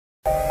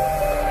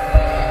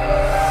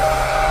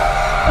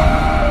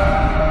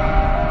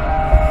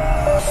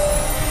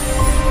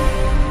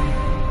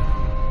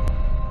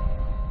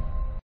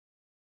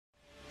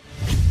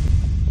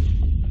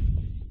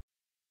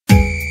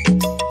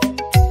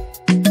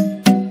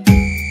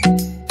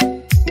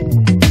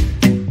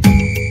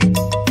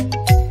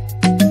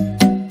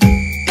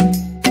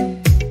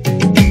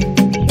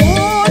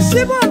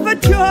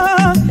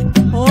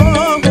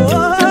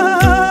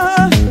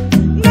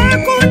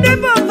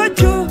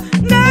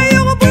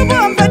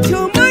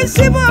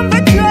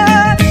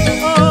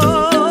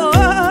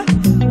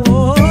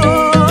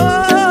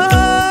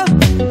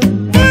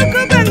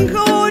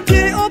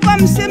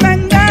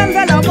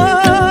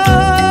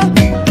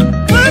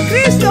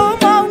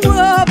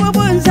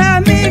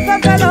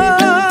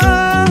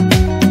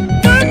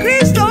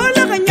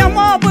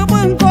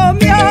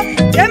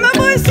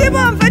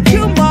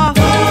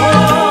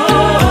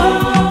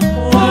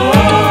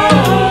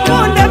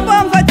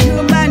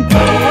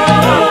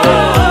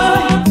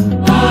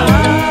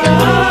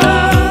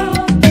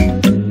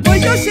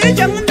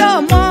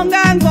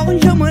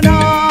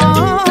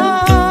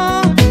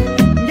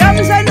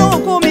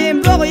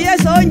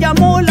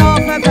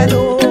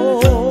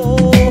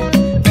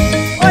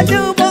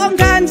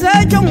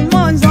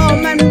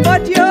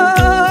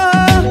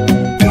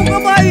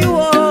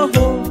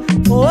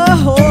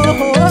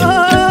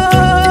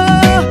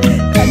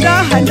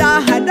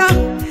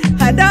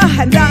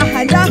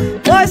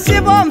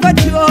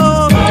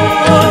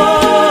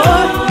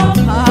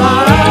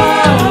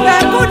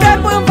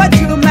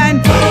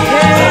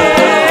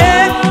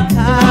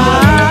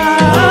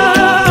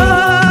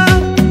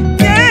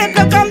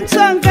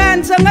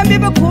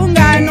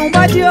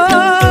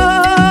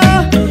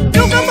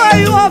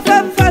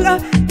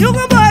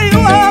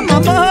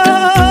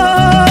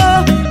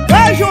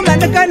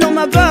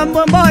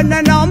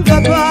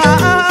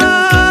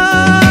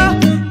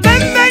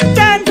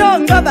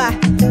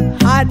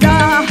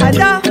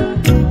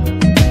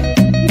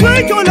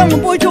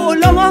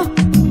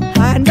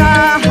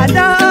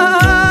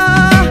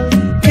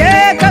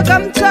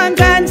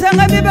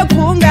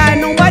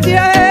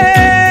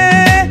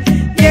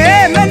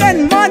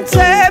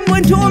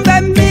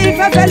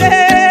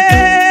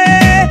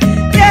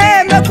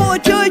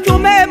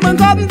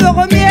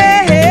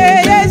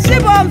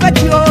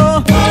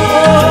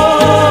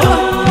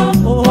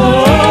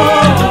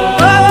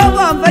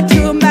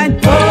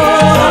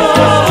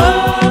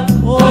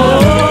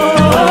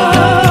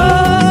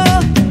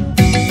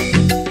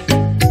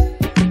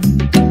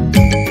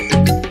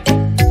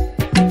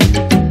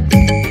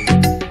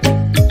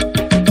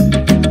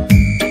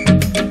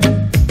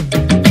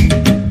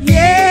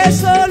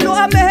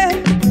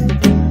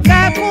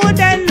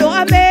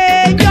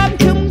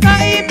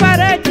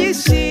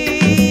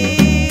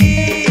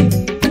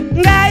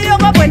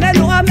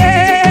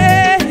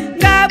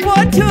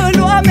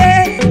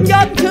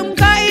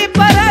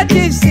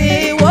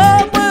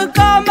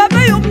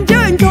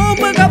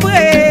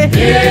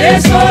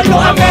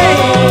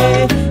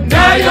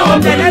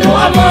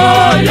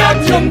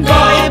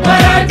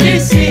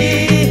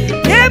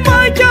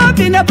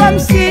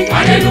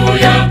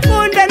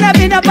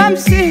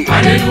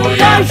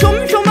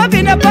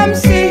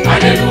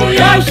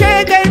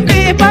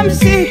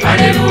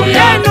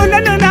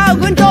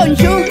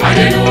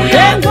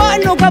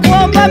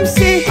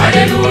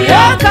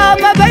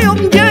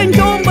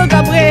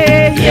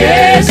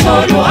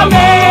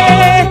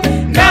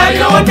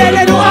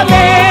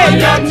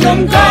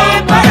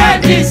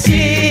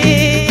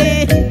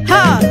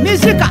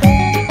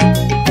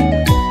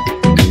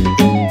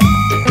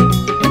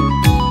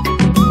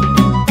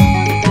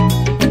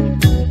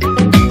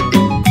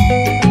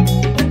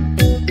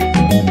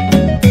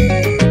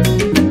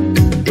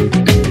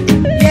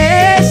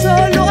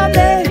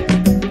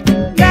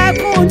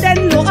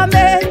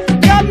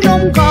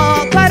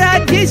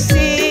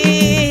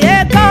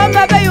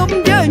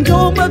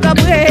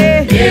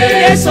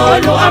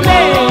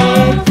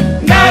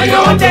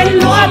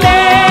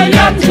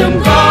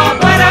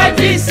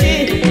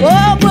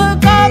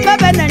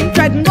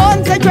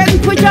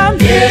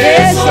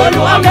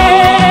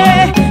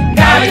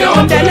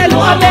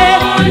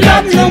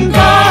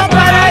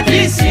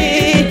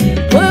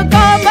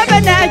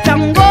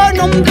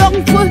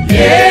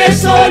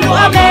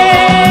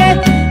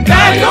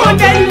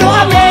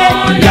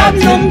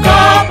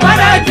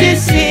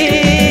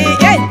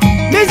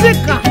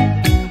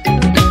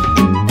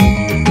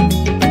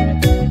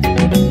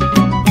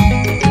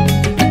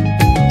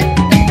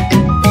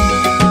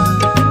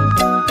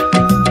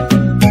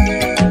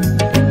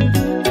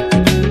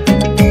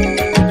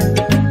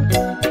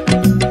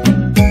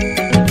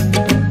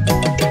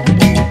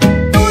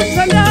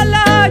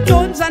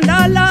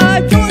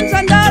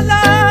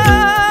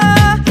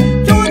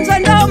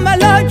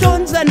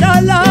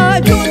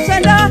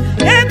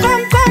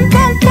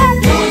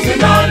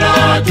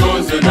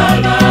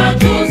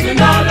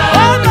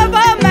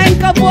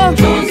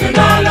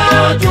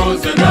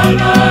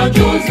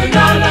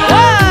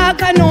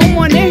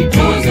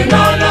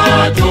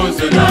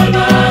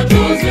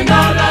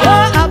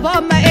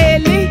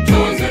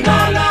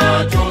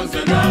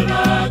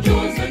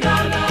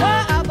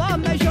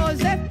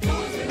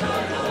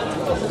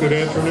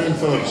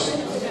folks.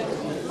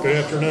 Good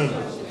afternoon.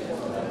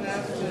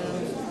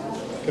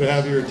 Could I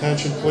have your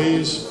attention,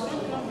 please?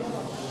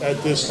 At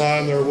this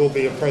time, there will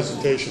be a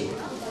presentation.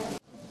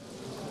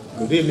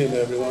 Good evening,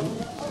 everyone.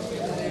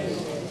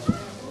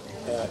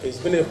 It's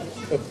been a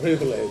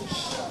privilege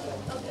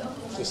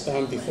to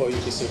stand before you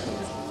this evening.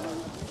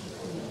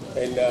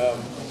 And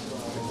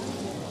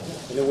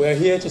we're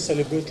here to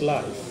celebrate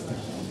life,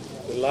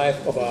 the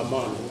life of our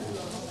Mami,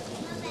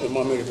 the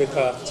Mami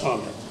Rebecca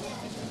Tormen.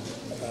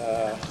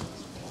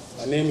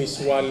 My name is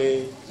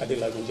Wale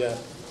Adelagunja.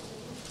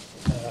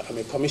 I'm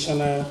a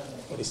commissioner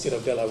for the state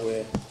of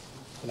Delaware,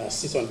 and I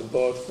sit on the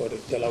board for the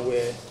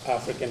Delaware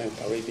African and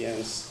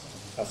Caribbean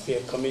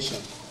Affairs Commission.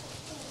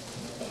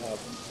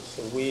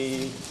 So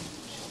we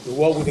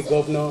work with the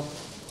governor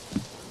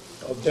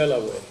of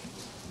Delaware.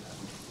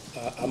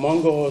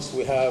 Among us,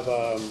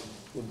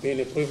 we've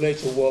been a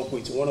privilege to work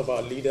with one of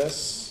our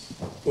leaders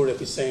who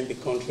represent the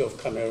country of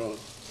Cameroon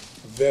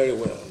very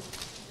well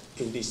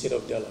in the state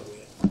of Delaware.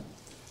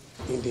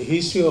 In the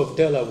history of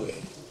Delaware,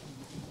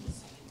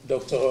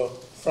 Dr.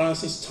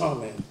 Francis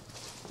Tormen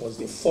was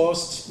the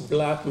first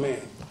black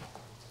man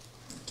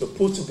to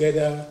put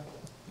together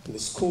the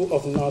School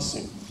of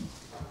Nursing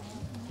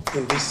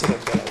in this state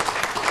of Delaware.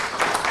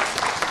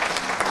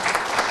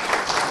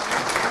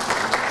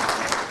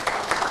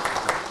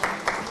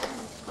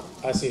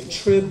 As a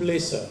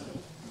trailblazer,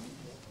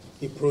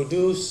 he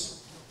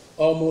produced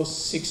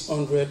almost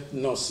 600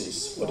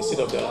 nurses for the state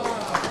of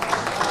Delaware.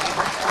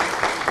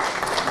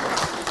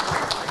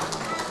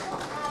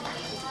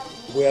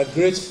 We are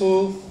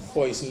grateful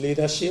for his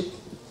leadership.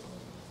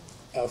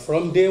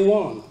 From day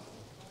one,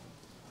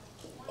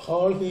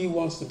 all he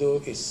wants to do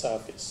is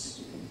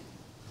service.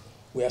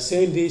 We are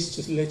saying this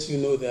to let you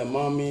know that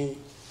Mami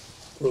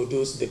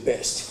produced the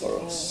best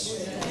for us.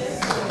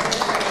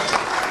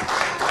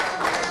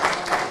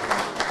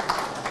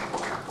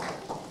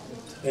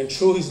 And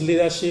through his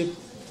leadership,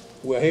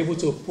 we are able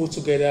to put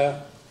together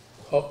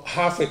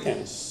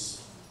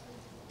Africans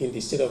in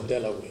the state of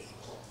Delaware.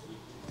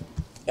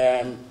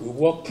 And we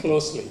work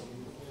closely.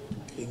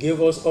 He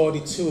gave us all the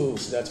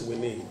tools that we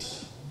need.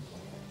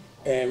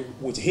 And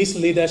with his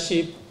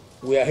leadership,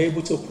 we are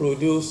able to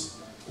produce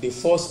the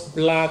first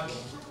black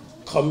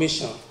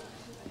commission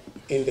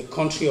in the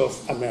country of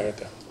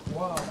America.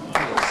 Wow.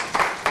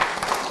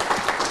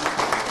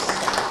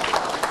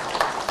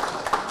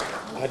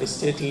 At the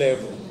state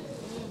level.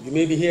 You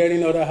may be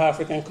hearing other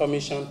African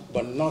commission,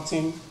 but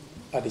nothing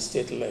at the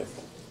state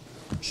level.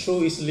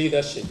 Through his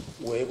leadership,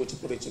 we're able to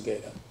put it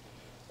together.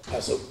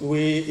 So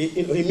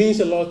it means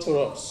a lot to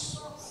us.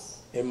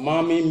 And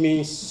Mami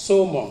means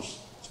so much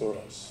to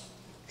us.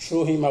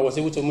 Through him, I was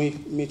able to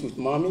meet with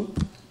Mami.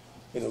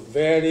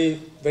 Very,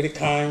 very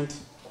kind,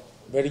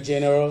 very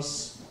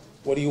generous.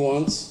 What do you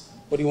want?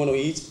 What do you want to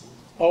eat?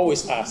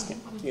 Always asking.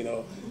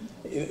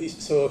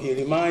 So he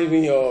reminds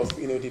me of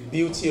the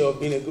beauty of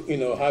being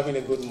having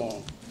a good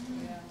mom.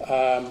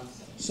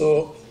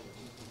 So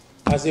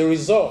as a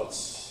result,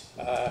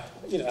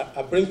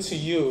 I bring to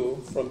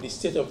you from the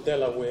state of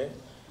Delaware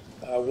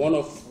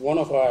one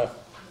of our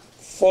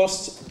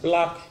first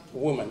black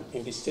women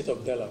in the state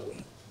of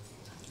Delaware.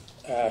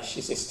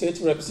 She's a state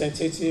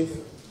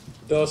representative,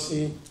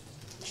 Dorsey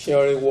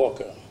Sherry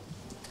Walker.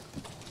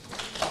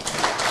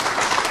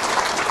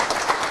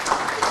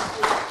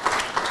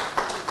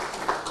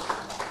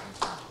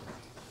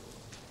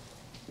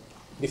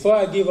 Before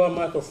I give her a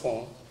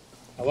microphone,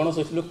 I want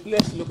us to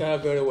let's look at her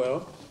very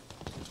well.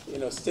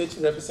 State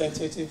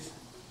representative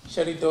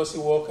Sherry Dorsey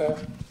Walker.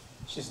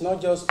 She's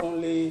not just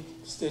only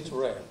state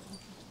rep.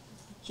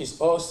 She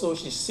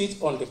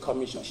sits on the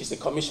commission. She's a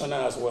commissioner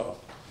as well.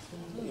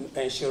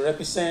 And she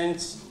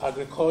represents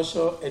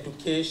agriculture,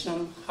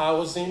 education,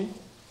 housing,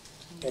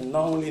 and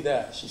not only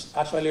that, she's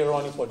actually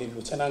running for the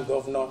lieutenant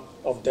governor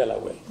of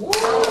Delaware.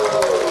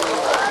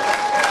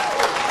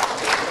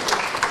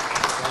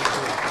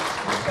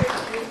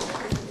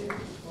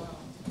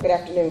 Good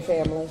afternoon,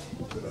 family.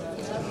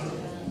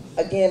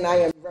 Again, I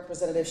am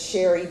Representative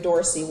Sherry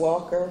Dorsey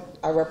Walker.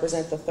 I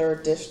represent the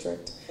 3rd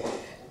District.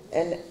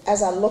 And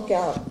as I look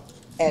out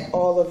at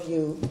all of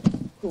you,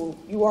 who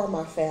you are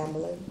my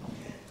family,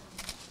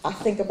 I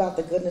think about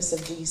the goodness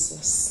of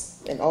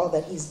Jesus and all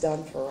that he's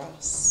done for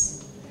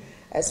us.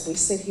 As we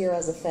sit here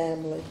as a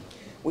family,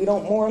 we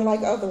don't mourn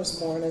like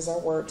others mourn, as our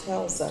word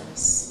tells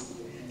us.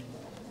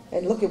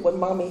 And look at what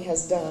Mami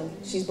has done.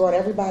 She's brought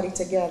everybody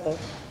together.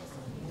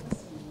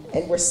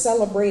 And we're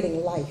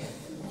celebrating life,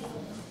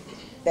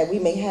 that we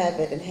may have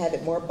it and have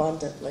it more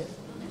abundantly.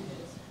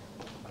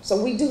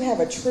 So we do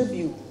have a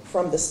tribute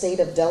from the state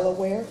of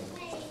Delaware,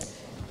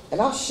 and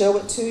I'll show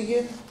it to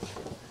you.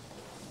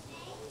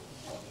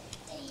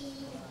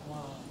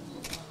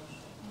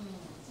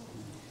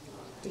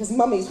 Because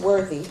Mami's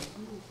worthy.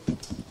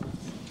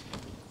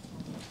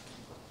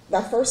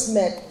 When I first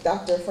met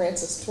Dr.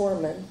 Francis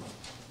Tormen,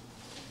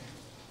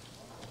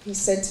 he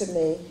said to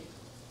me,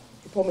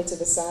 he pulled me to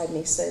the side and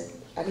he said,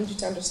 I need you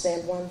to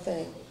understand one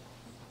thing.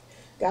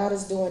 God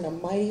is doing a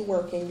mighty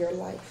work in your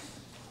life.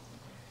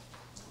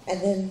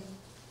 And then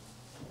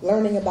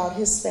learning about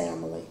his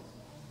family,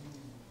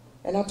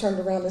 And I turned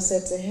around and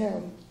said to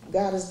him,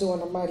 God is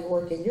doing a mighty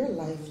work in your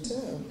life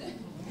too.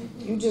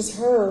 You just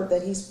heard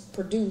that he's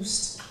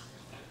produced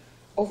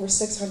over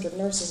 600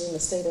 nurses in the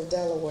state of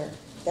Delaware.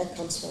 That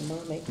comes from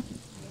Mami.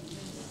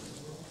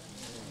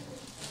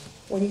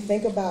 When you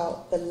think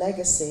about the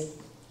legacy,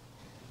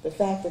 the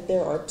fact that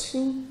there are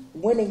 2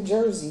 winning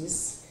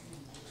jerseys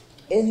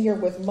in here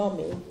with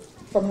Mami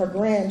from her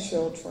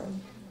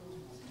grandchildren.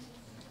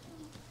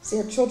 See,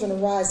 her children will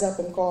rise up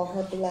and call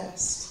her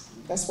blessed.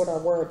 That's what our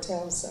word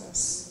tells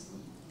us.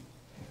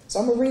 So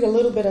I'm going to read a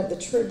little bit of the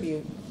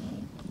tribute,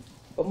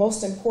 but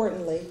most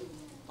importantly,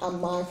 I'm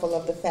mindful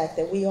of the fact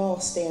that we all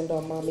stand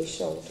on Mami's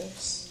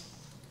shoulders.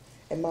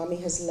 And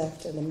Mami has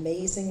left an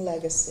amazing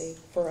legacy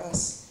for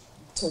us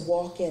to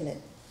walk in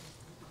it,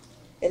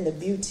 in the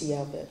beauty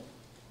of it,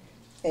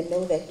 and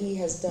know that he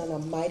has done a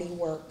mighty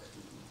work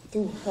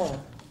through her.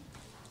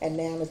 And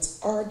now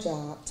it's our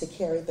job to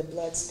carry the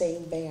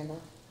bloodstained banner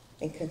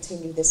and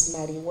continue this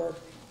mighty work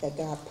that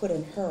God put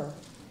in her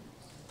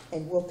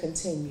and will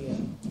continue.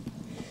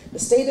 The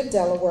State of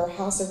Delaware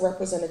House of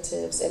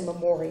Representatives in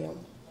memoriam.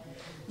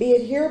 Be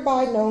it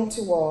hereby known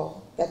to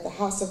all that the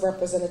House of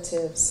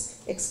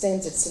Representatives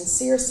extends its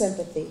sincere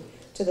sympathy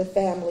to the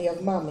family of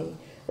Mami,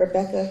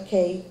 Rebecca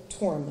K.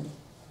 Tormen.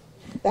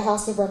 The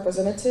House of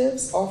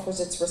Representatives offers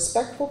its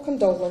respectful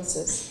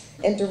condolences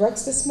and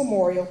directs this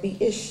memorial be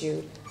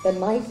issued the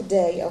 9th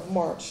day of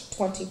March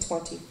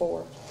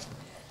 2024.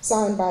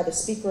 Signed by the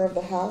Speaker of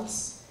the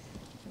House,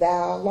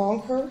 Val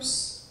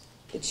Longhurst,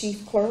 the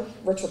Chief Clerk,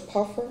 Richard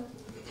Puffer,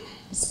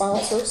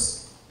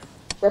 sponsors,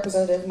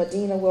 Representative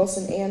Medina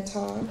Wilson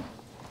Anton,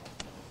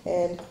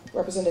 and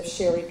Representative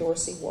Sherry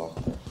Dorsey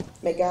Walker.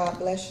 May God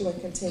bless you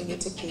and continue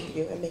to keep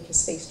you and make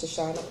his face to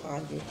shine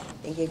upon you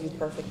and give you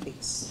perfect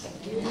peace.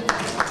 Thank you.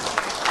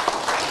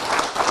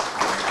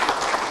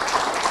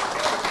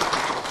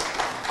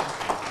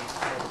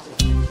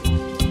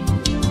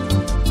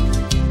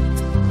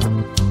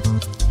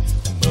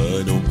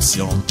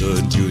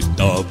 Siantan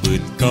juta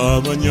bên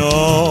cama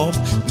nhóm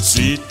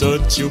suy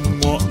tên chum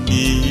ngọt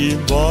ni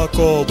ba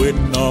có bên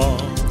na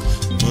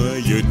mơ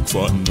yên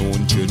phận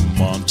nôn chân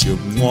mang chum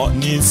ngọt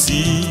ni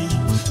si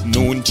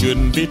nôn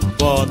chân biết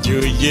ba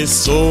Dieu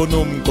Giêsu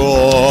nôm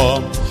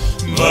con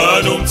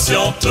mơ nôm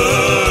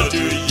siantan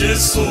Dieu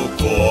Giêsu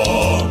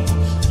con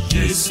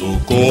Giêsu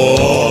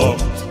con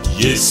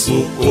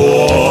Giêsu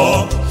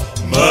con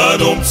mơ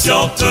nôm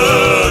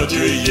siantan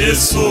Dieu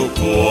Giêsu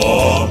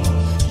con.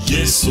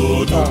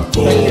 Thank you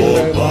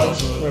very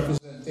much,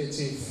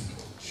 Representative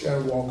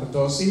Sherry Walker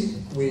Dorsey.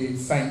 We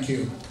thank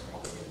you.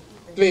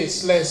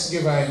 Please, let's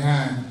give her a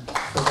hand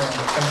for them.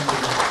 Thank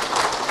you.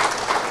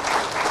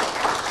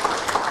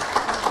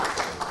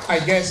 I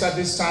guess at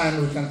this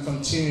time we can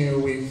continue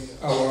with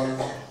our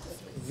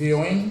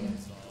viewing.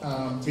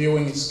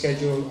 Viewing is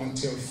scheduled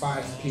until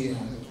 5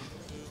 p.m.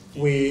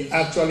 We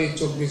actually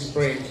took this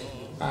break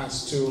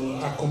as to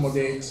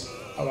accommodate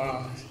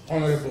our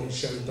Honorable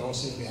Sherry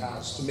Dorsey in the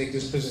House to make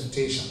this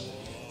presentation.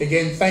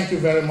 Again, thank you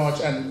very much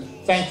and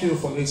thank you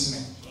for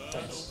listening.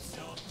 Thanks.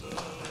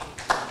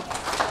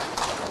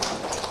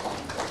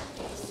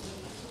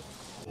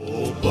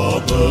 Oh,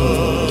 Baba.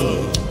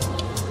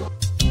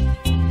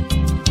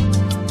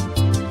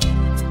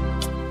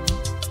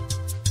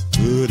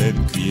 Cứ đến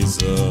khi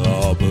giờ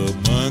bờ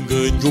mơ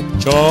ngơ nhúc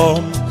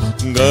chóm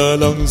ngơ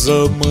lăng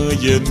giờ mơ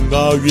yên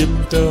ga yếm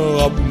tơ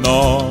ấp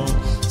nọ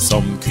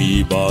Some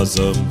qui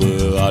bazam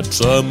ba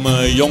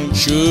trama yong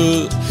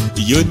chu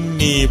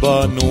yuni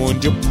ba non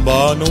jum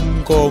ba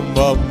num kom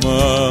ba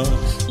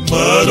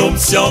ma num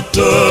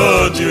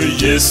sianta Dieu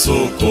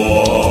Yesu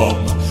kom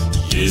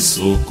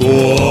Yesu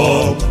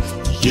kom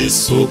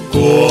Yesu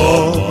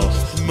kom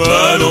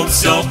ma num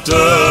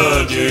sianta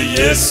Dieu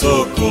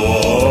Yesu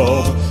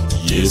kom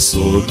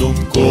Yesu num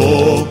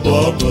kom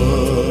ba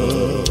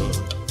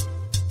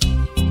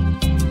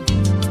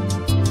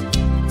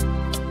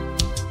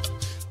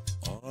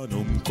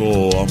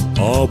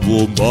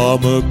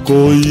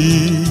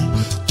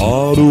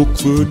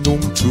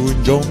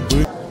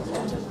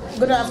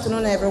Good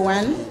afternoon,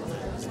 everyone.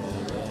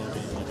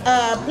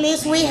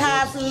 Please, we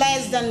have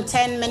less than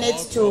 10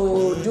 minutes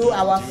to do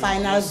our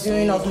final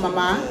viewing of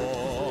Mama.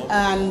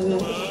 And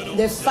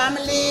the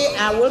family,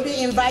 I will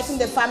be inviting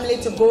the family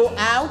to go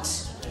out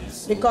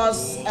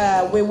because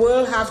we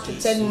will have to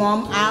take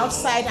Mom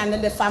outside and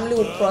then the family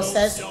will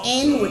process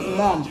in with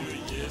Mom.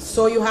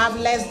 So you have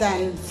less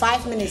than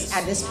 5 minutes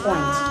at this point.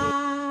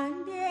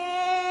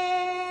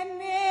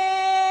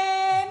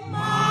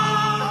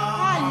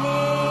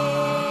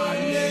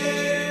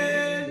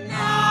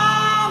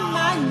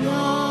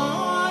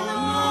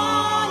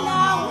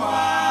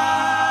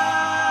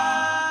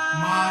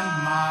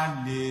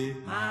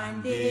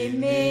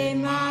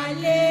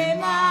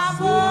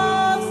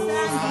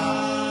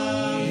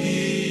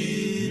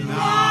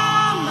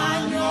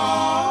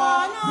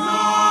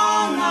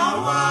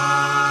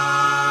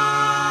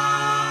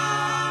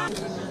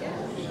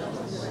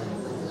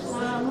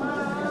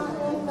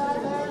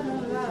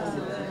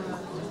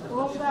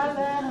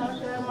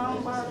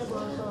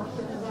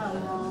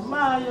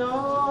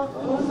 Mayo,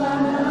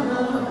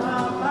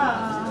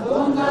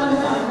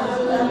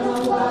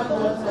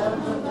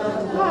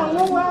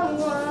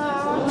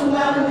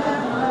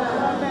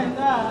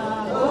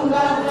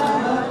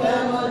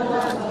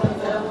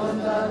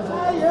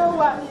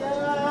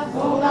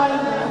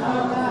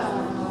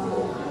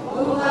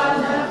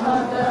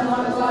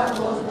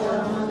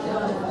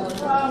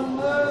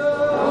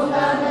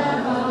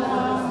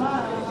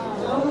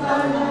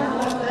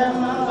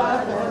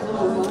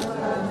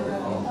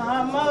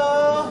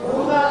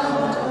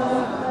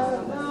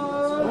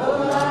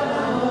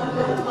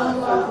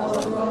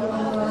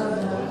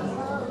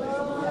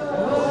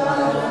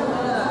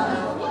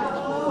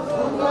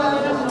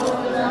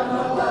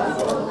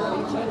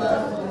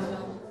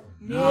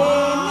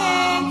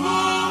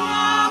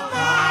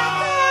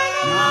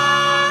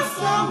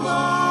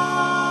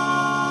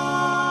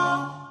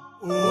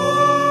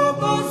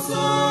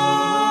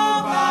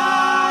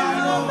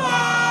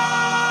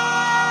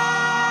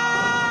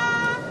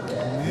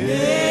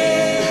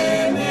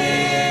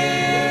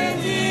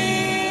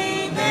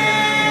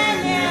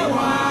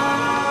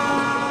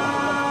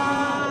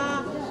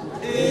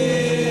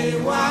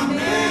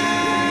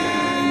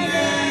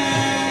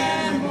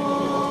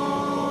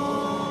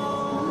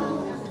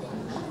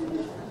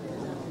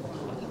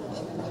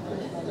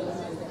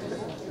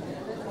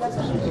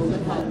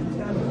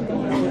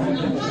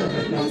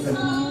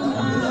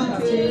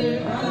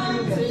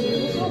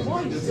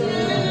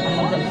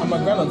 I'm a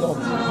grand adult.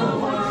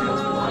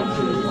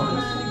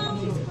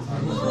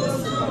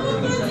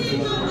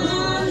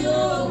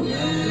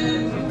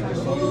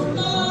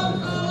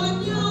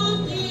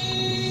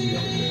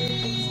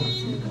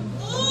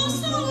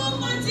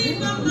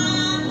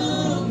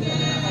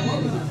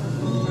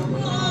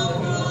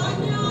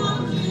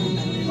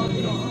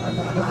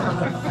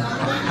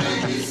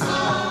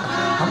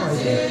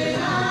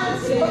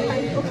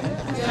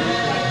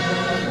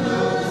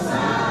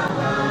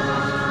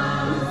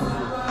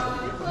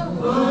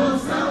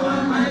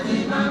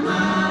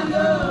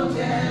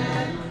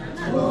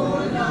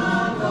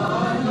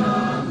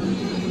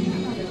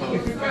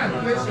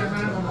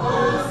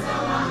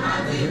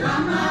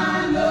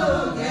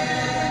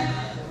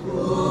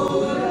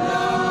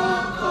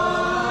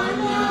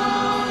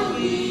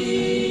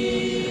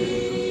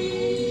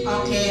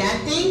 Okay, I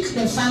think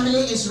the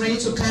family is ready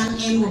to come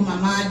in with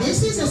Mama.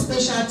 This is a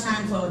special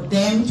time for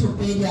them to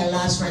pay their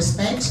last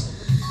respect.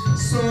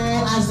 So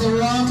as they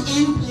walk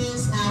in,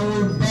 please, I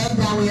will beg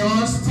that we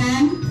all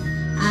stand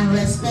and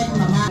respect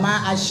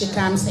Mama as she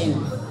comes in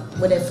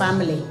with the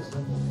family.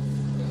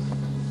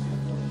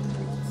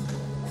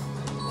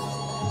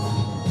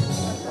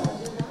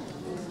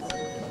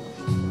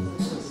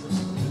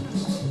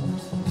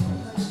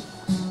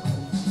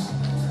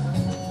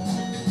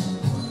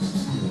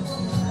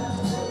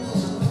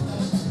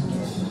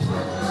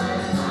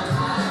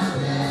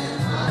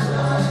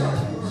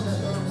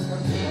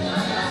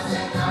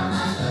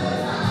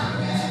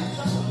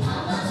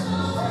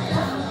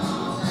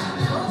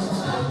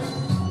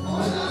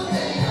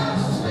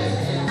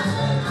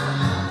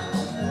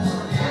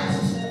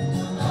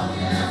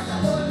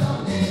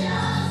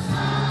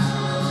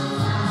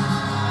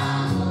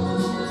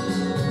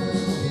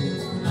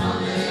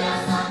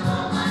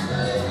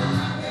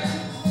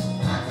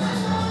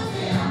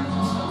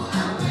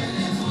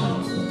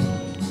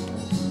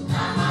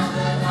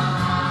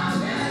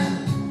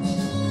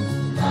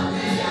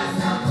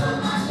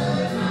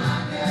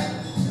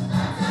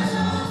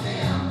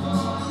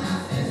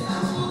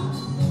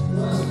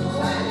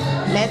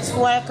 Let's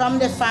welcome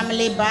the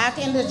family back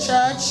in the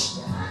church.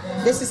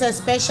 This is a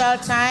special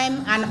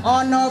time, an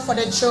honor for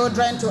the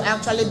children to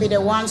actually be the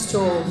ones to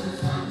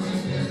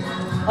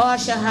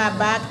usher her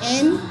back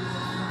in.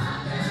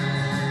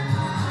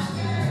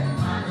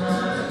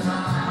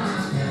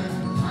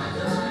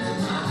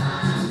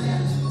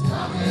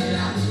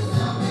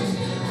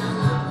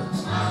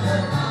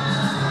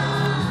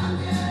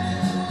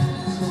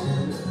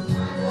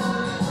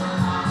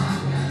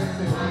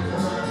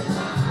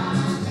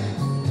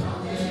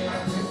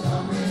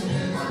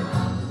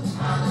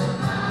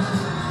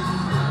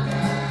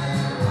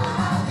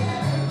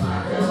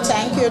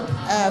 Thank you,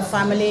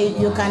 family.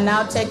 You can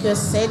now take your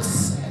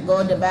seats,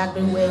 go the back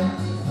way.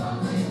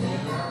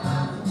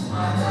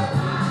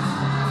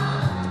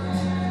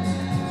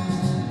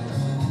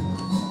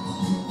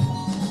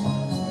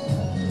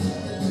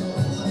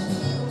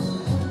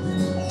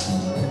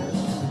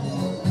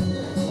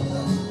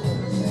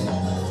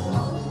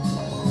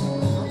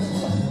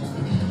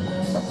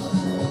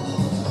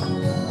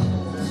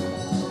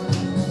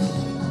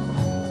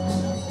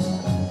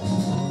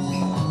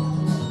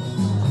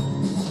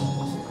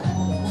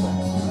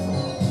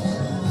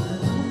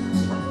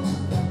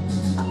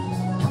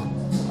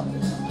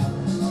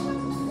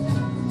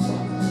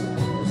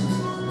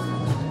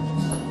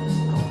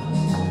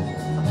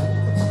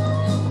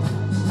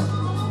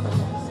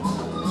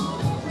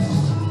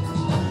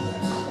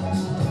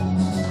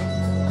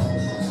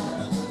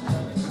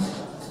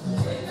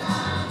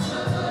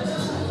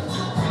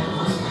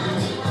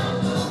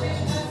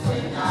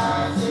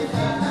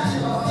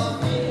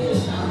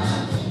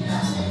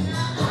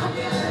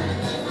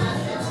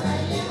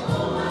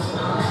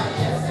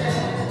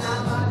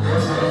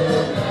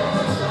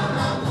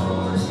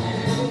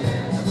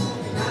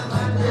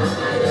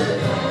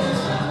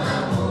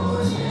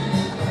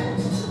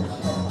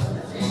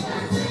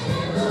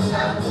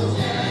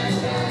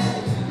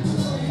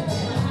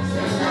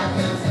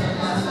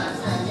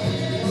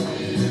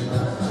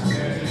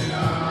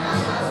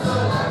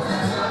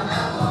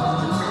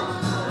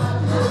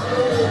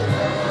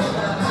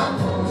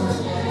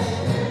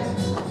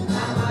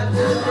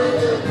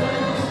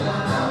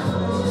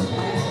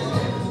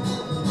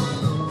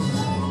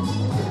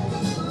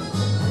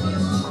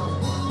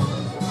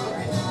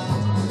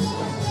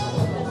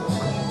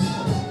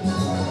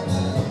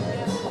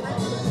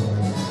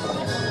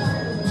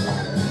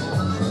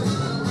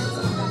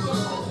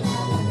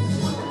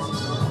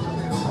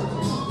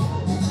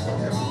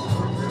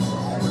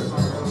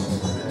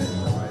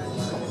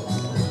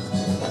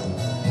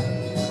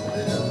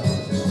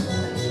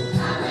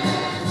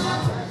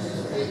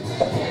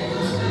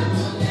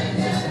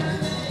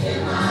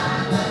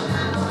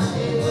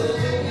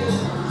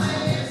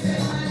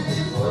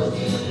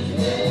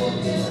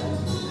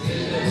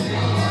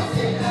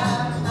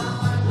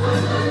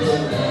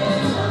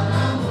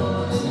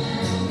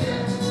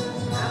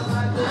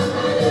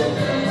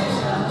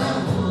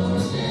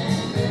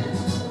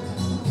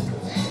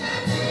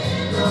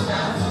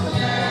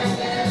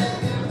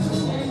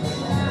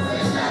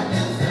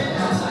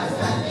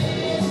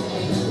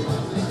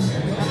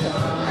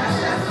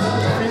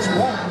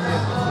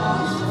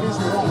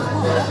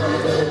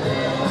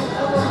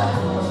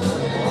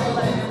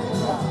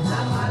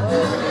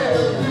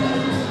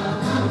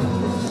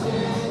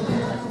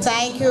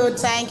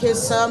 Thank you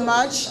so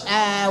much.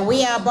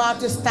 We are about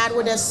to start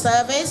with the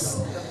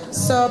service.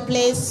 So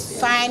please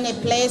find a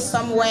place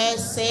somewhere,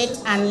 sit,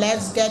 and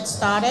let's get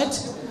started.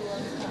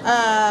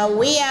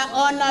 We are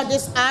honored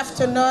this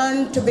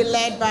afternoon to be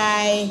led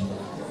by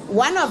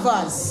one of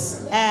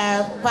us,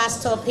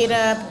 Pastor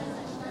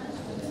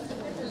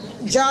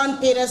John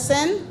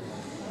Peterson.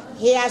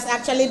 He has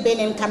actually been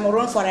in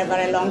Cameroon for a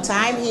very long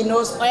time. He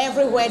knows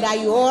everywhere that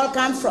you all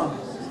come from.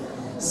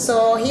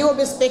 So he will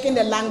be speaking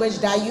the language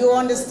that you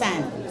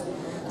understand.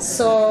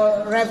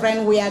 So,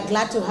 Reverend, we are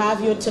glad to have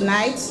you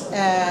tonight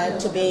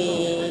to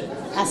be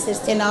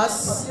assisting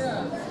us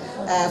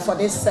for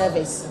this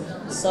service.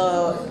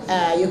 So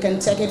you can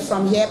take it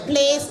from here.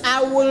 Please,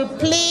 I will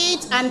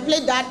plead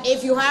that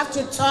if you have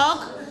to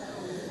talk,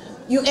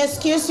 you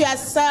excuse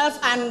yourself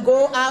and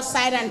go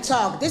outside and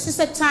talk. This is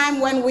a time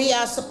when we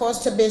are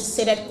supposed to be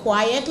seated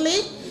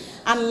quietly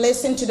and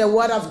listen to the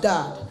word of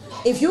God.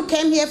 If you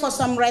came here for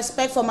some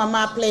respect for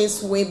Mama,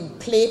 please, we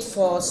plead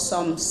for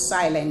some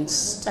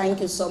silence.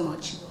 Thank you so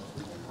much.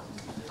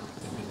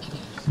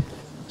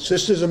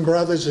 Sisters and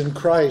brothers in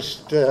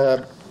Christ,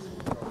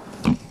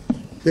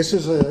 this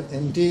is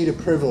indeed a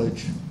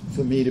privilege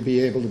for me to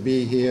be able to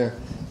be here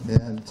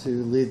and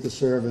to lead the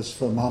service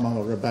for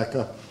Mama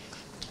Rebecca.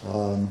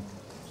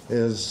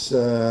 As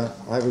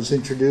I was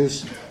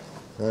introduced,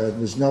 it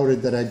was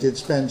noted that I did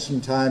spend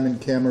some time in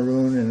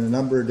Cameroon in a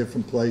number of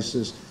different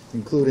places,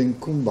 including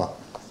Kumba.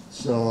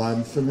 So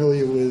I'm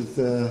familiar with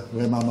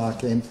where Mama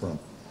came from.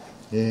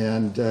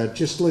 And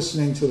just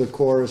listening to the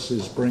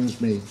choruses brings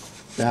me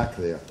back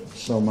there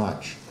so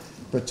much.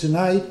 But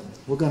tonight,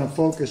 we're going to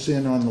focus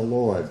in on the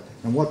Lord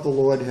and what the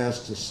Lord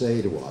has to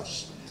say to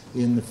us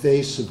in the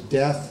face of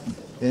death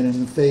and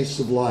in the face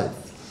of life.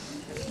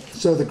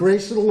 So the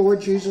grace of the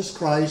Lord Jesus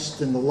Christ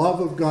and the love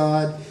of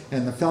God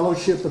and the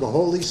fellowship of the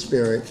Holy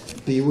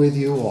Spirit be with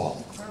you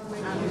all.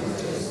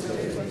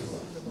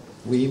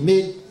 We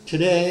meet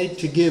today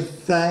to give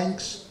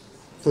thanks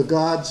for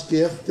God's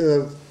gift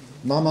of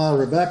Mama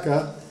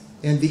Rebecca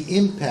and the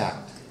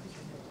impact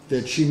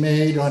that she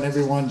made on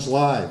everyone's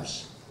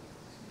lives.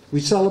 We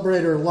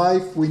celebrate her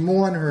life, we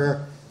mourn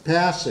her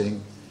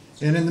passing,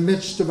 and in the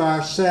midst of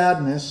our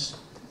sadness,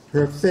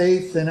 her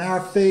faith and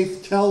our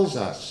faith tells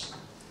us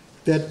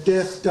that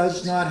death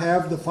does not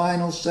have the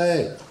final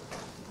say.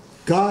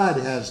 God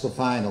has the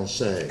final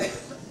say.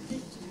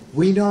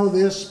 We know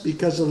this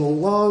because of the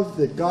love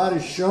that God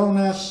has shown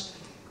us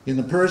in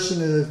the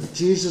person of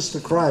Jesus the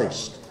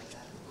Christ,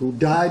 who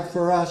died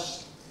for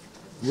us,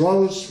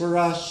 rose for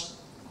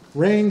us,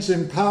 reigns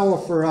in power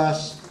for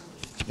us,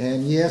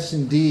 and yes,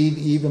 indeed,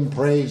 even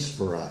prays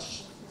for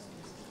us.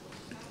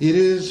 It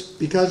is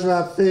because of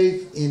our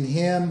faith in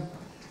Him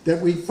that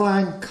we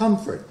find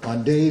comfort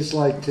on days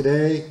like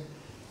today,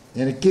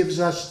 and it gives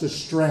us the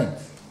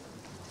strength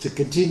to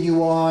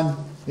continue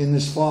on in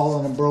this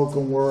fallen and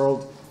broken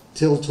world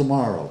till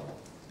tomorrow.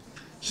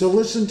 So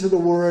listen to the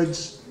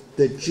words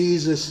that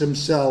Jesus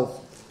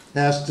Himself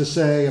has to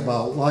say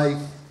about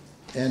life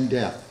and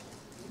death.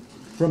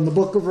 From the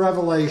book of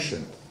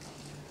Revelation,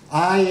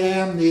 I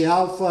am the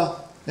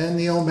Alpha and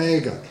the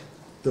Omega,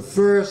 the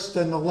first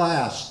and the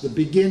last, the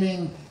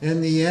beginning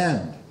and the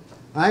end.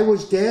 I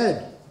was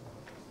dead,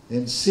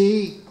 and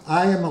see,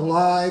 I am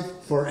alive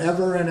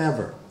forever and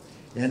ever,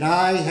 and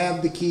I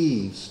have the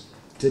keys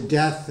to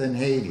death and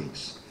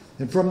Hades.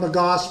 And from the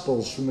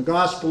Gospels, from the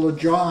Gospel of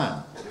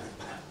John,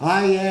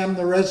 I am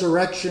the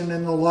resurrection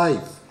and the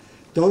life.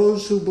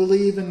 Those who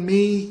believe in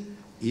me,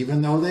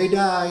 even though they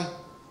die,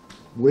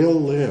 will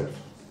live.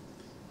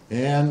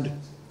 And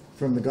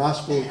from the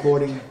Gospel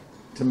according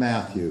to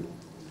Matthew,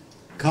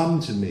 come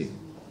to me,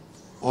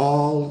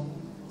 all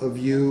of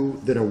you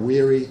that are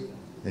weary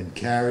and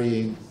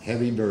carrying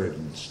heavy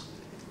burdens,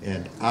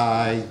 and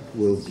I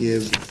will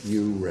give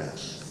you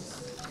rest.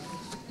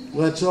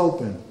 Let's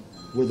open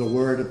with a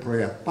word of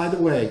prayer. By the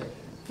way,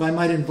 if I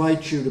might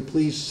invite you to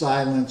please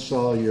silence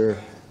all your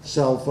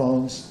cell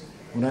phones.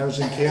 When I was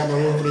in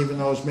Cameroon, even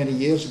though it was many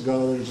years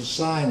ago, there was a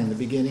sign in the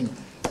beginning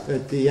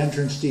at the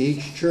entrance to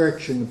each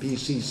church in the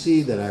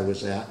PCC that I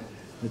was at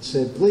that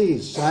said,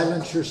 please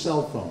silence your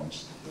cell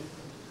phones.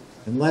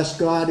 Unless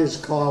God is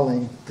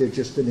calling, they're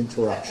just an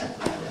interruption.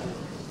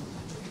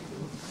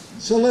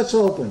 So let's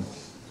open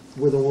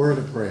with a word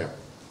of prayer.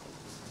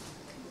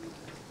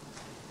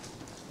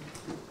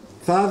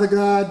 Father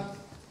God,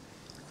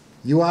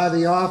 you are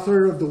the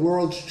author of the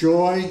world's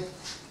joy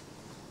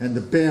and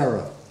the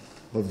bearer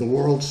of the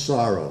world's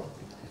sorrow.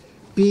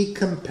 Be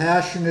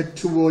compassionate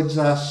towards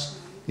us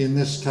in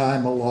this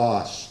time of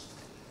loss.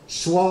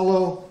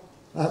 Sorrow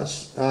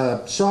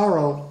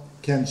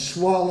can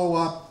swallow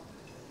up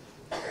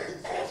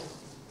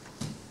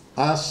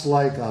us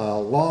like a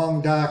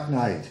long dark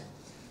night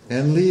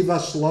and leave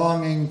us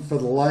longing for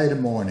the light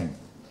of morning.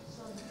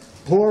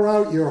 Pour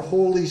out your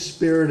Holy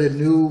Spirit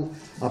anew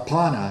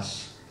upon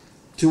us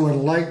to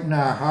enlighten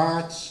our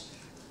hearts.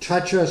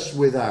 Touch us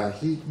with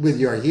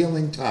your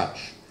healing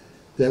touch,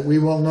 that we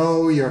will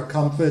know your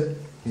comfort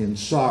in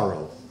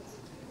sorrow.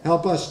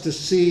 Help us to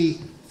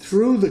see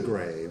through the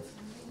grave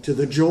to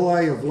the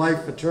joy of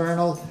life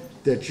eternal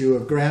that you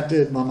have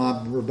granted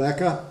Mama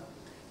Rebecca,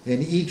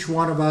 and each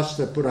one of us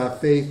that put our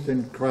faith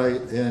in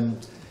Christ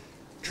and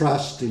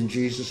trust in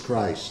Jesus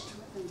Christ,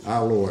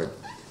 our Lord.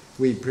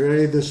 We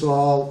pray this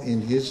all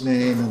in his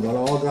name, and let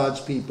all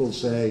God's people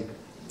say,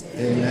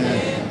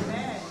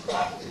 Amen.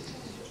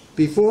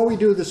 Before we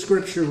do the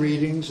scripture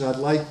readings, I'd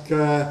like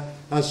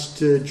us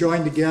to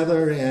join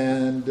together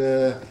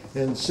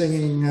and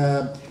singing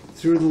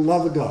Through the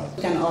Love of God.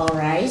 We can all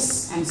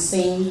rise and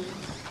sing.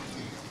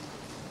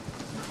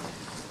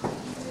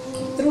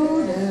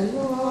 Through the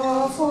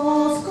love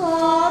of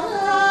God,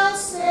 our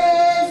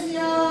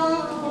Savior,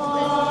 all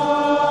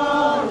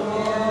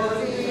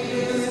of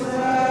his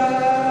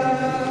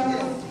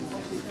love.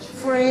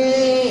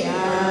 Free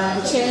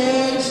and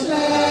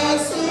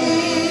changeless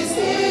is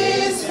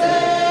his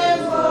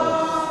favor,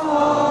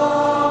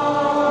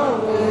 all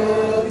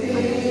will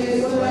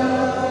be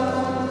well.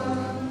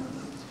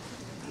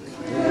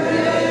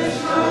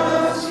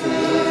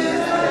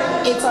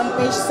 It's on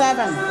page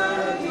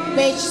 7.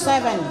 Page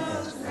 7.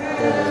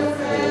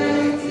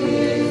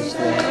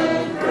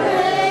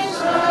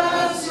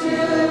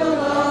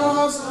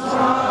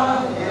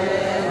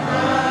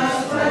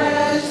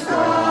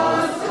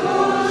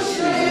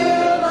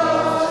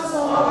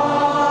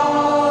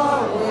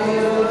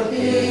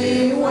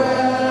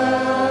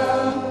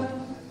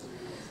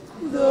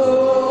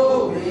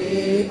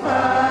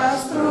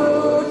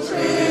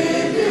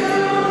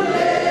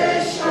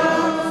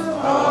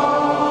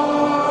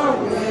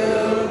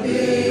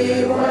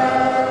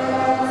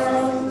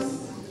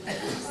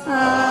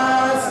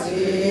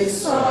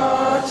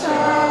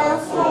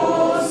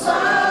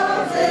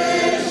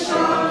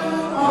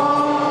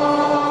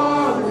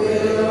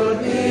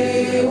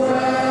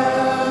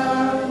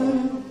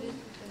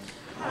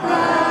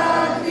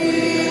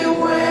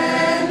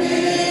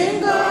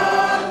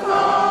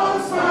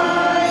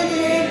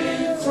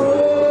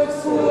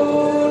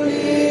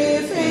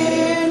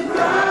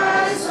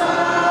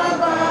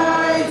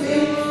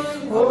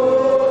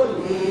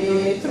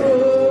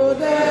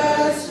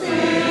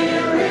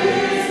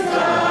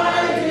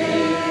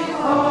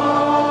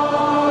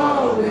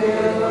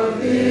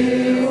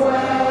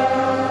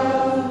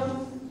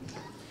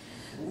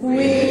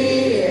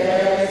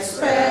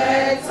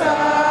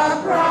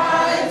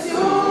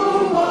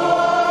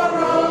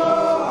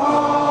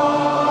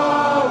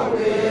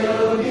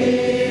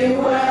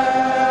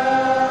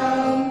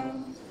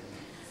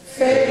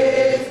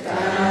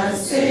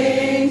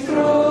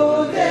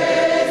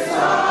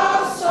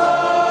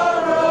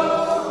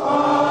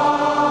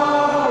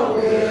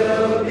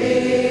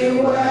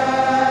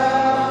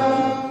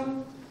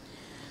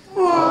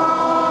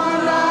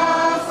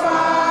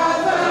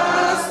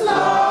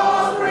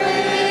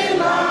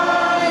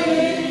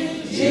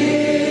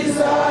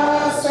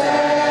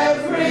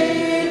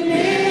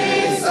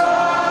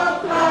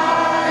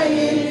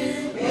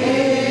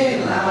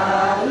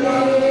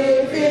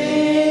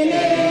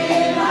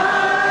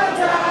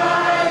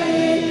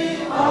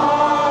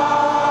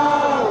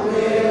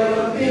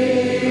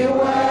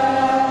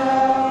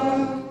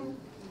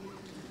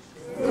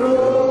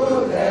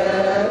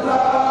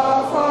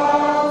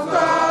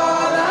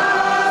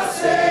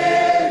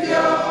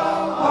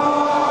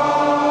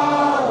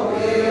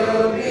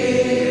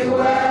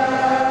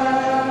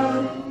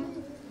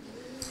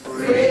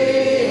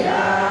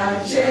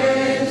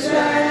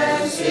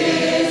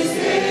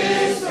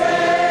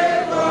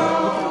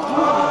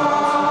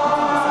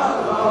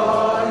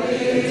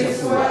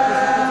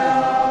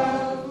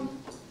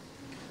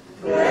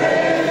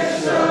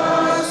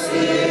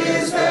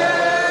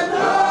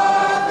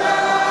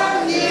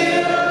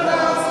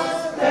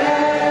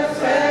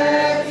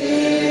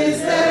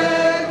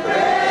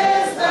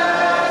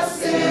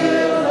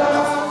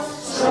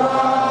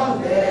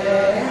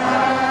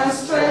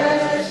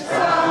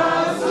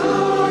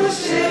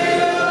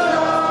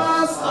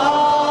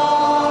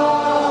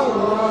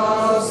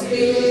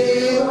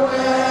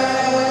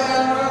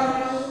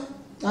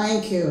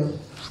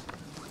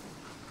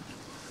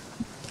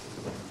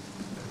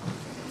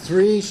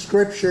 Three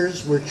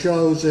scriptures were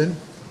chosen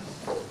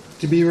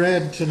to be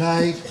read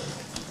tonight,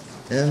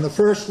 and the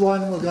first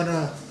one we're going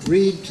to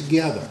read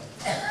together.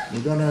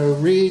 We're going to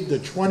read the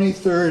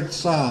 23rd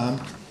Psalm,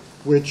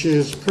 which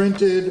is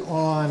printed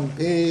on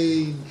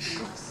page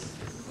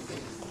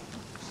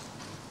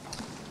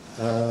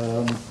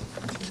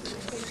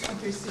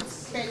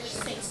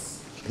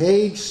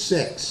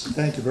 6.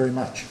 Thank you very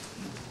much.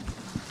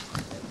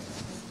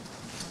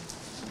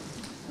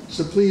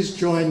 So please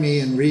join me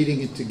in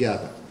reading it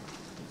together.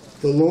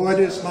 The Lord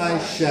is my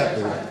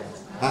shepherd,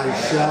 I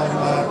shall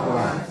not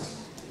want.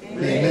 He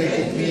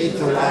maketh me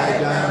to lie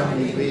down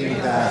in green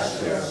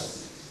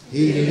pastures.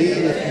 He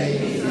leadeth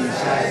me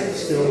beside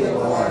still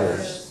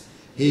waters.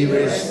 He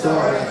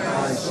restoreth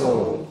my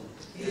soul.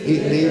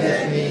 He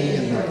leadeth me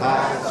in the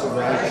paths of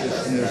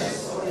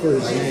righteousness for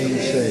his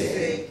name's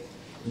sake.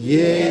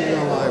 Yea,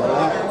 though I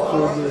walk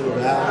through the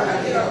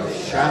valley of the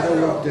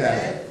shadow of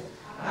death,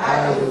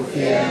 I will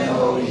fear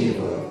no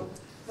evil,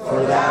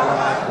 for thou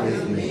art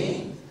with me.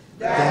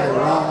 Thy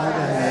rod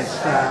and thy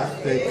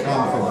staff they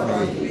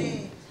comfort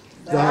me.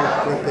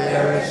 Thou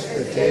preparest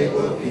the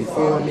table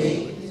before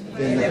me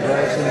in the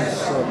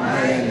presence of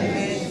my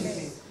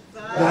enemies.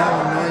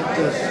 Thou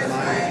anointest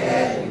my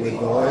head with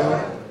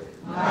oil,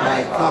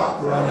 my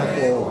cup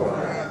runneth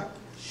over.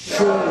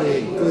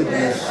 Surely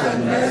goodness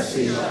and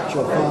mercy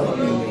shall follow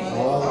me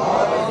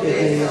all the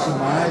days of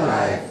my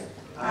life,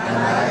 and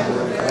I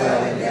will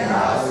dwell in the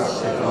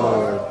house of the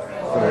Lord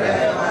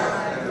forever.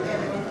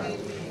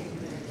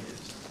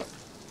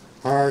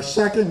 Our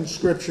second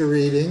scripture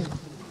reading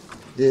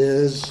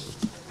is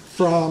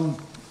from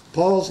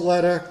Paul's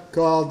letter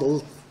called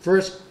the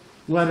First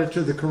Letter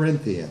to the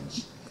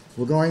Corinthians.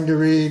 We're going to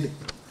read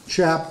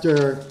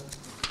chapter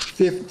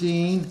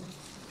 15,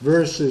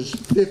 verses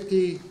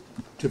 50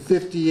 to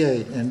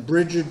 58, and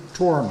Bridget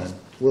Tormen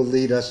will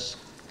lead us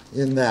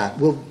in that.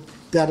 We'll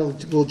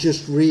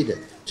just read it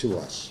to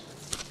us.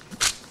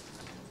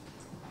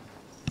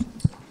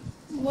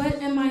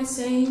 What am I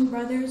saying,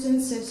 brothers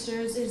and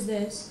sisters, is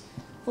this: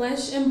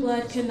 flesh and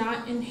blood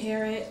cannot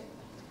inherit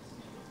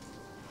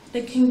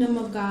the kingdom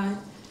of God,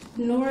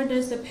 nor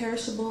does the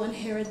perishable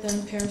inherit the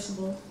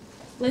imperishable.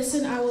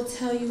 Listen, I will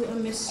tell you a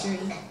mystery.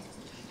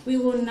 We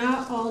will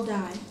not all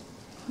die,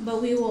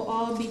 but we will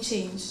all be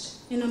changed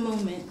in a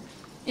moment,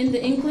 in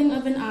the inkling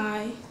of an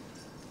eye,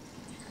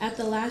 at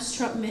the last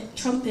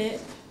trumpet,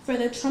 for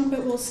the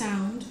trumpet will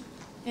sound,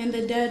 and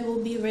the dead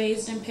will be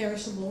raised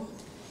imperishable,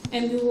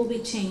 and we will be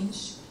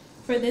changed.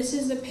 For this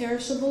is the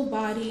perishable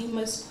body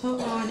must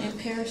put on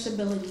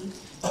imperishability,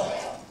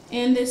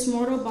 and this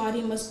mortal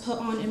body must put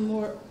on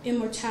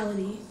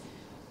immortality.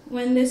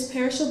 When this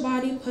perishable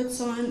body puts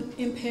on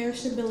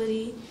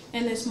imperishability,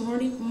 and this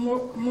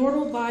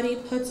mortal body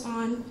puts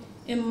on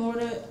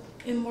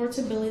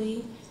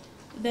immortality,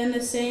 then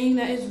the saying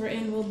that is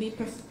written will be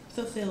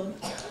fulfilled.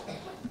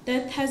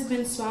 Death has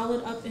been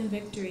swallowed up in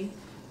victory.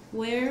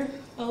 Where,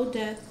 O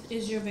death,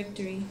 is your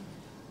victory?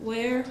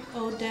 Where,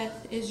 O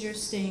death, is your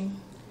sting?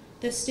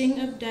 The sting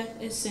of death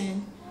is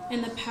sin,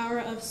 and the power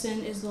of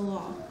sin is the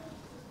law.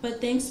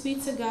 But thanks be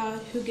to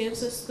God who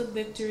gives us the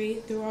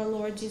victory through our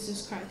Lord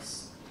Jesus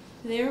Christ.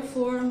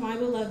 Therefore, my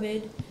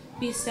beloved,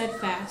 be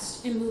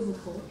steadfast,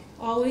 immovable,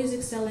 always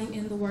excelling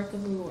in the work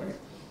of the Lord,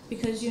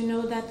 because you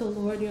know that the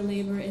Lord your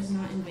labor is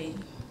not in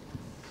vain.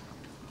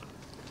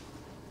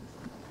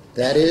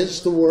 That is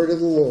the word of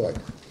the Lord.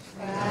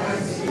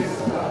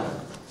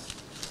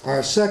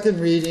 Our second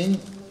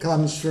reading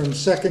comes from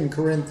 2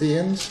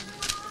 Corinthians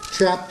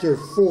chapter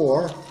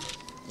 4,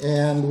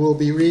 and we'll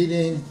be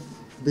read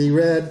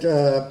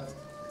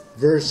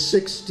verse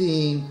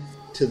 16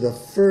 to the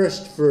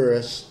first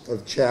verse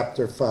of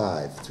chapter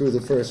 5, through the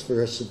first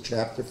verse of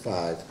chapter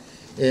 5.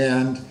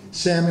 And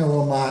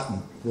Samuel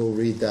Martin will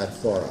read that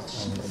for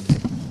us.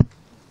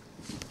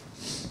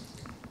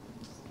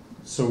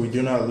 So we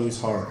do not lose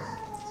heart.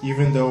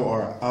 Even though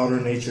our outer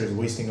nature is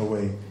wasting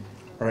away,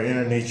 our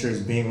inner nature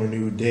is being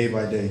renewed day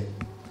by day.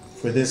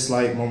 For this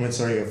slight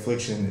momentary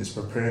affliction is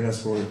preparing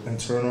us for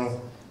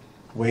eternal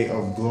weight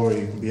of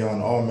glory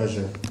beyond all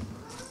measure.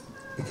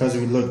 Because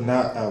we look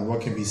not at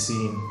what can be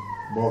seen,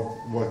 but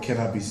what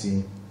cannot be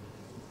seen.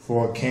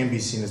 For what can be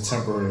seen is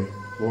temporary,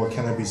 but what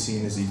cannot be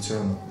seen is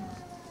eternal.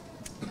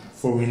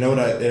 For we know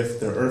that if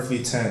the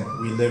earthly tent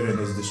we live in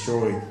is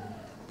destroyed,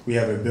 we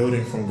have a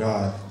building from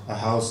God, a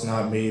house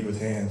not made with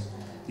hands,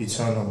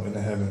 eternal in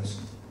the heavens.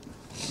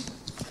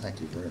 Thank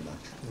you very much.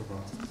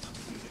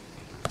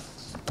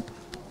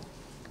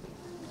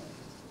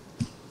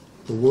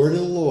 The word of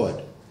the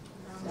Lord.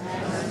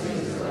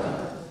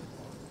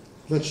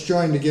 Let's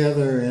join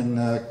together in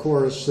a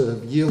chorus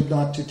of Yield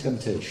Not to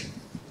Temptation.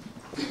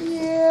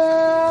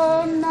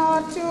 Yield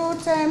not to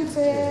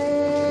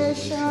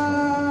temptation,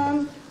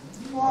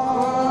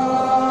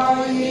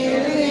 for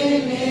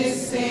yielding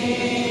is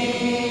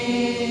sin.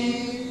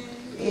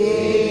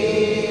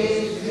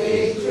 If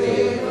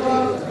victory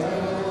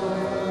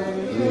procure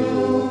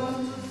you,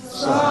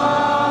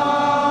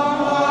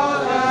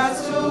 somewhat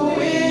as to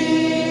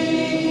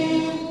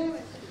win,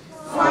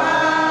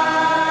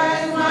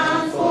 fight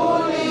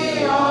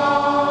manfully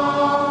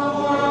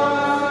onward,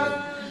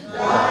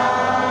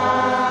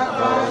 that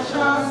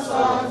conscience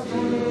of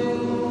you.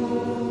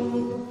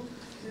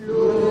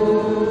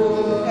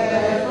 Look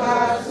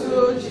ever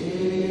to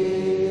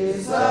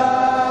Jesus,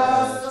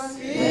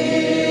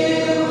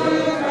 He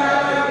will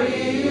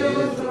carry you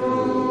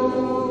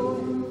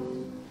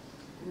through.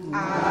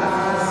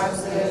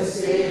 Ask the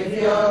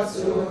Savior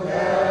to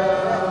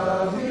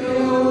help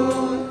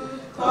you,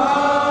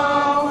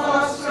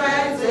 comfort,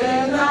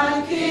 strengthen,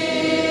 and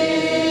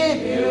keep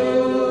you.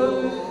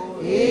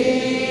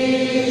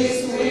 He is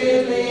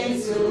willing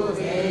to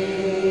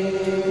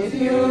aid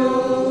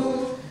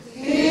you.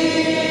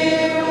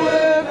 He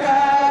will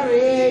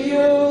carry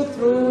you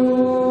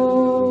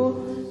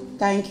through.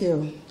 Thank you.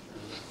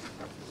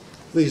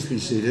 Please be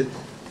seated.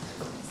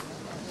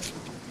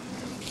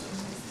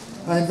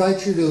 I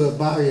invite you to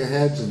bow your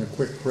heads in a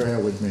quick prayer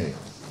with me.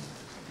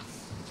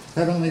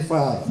 Heavenly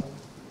Father,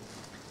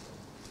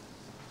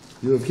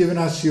 you have given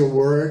us your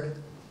word.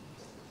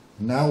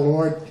 Now,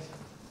 Lord,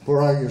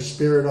 pour out your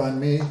Spirit on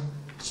me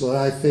so that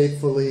I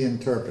faithfully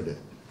interpret it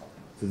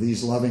for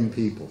these loving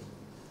people.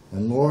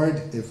 And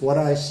Lord, if what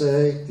I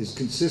say is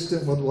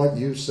consistent with what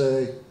you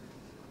say,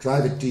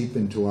 drive it deep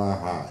into our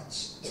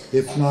hearts.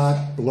 If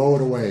not, blow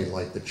it away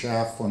like the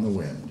chaff on the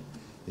wind.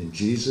 In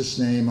Jesus'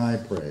 name I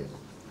pray.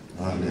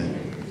 Amen.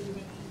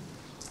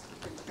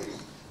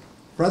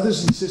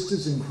 Brothers and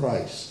sisters in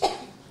Christ,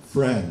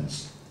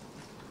 friends,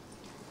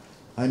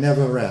 I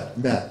never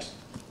met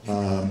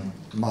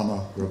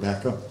Mama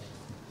Rebecca,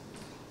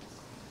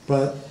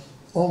 but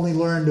only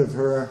learned of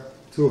her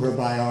through her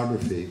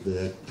biography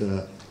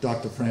that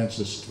Dr.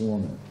 Francis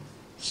Tormen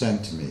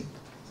sent to me.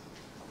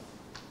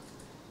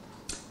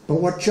 But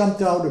what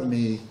jumped out at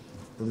me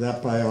of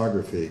that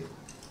biography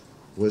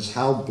was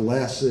how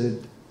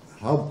blessed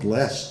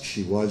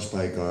she was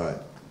by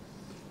God,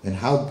 and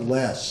how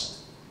blessed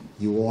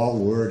you all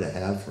were to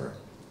have her.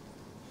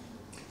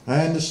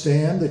 I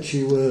understand that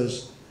she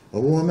was a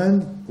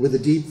woman with a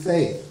deep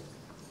faith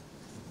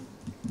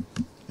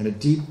and a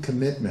deep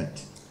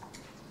commitment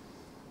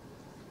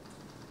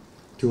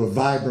to a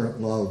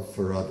vibrant love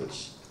for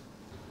others,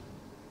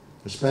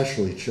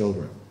 especially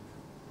children.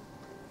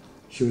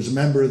 She was a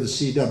member of the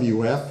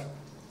CWF,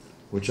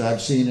 which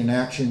I've seen in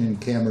action in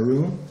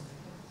Cameroon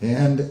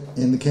and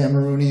in the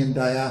Cameroonian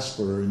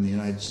diaspora in the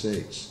United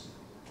States.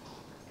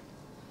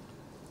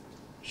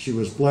 She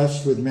was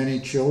blessed with many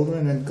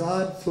children, and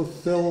God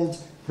fulfilled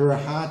her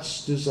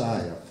heart's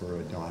desire for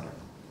a daughter.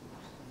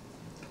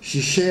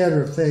 She shared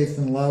her faith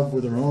and love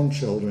with her own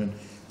children,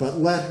 but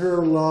let her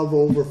love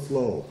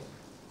overflow.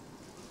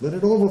 Let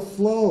it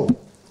overflow.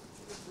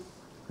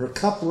 Her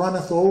cup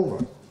runneth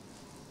over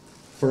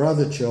for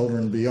other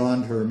children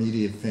beyond her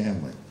immediate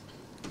family.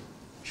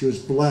 She was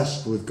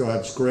blessed with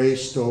God's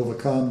grace to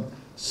overcome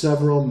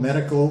several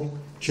medical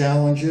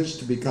challenges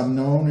to become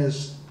known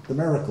as the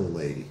Miracle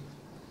Lady.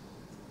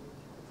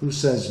 Who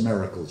says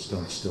miracles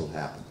don't still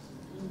happen?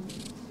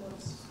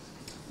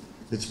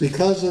 It's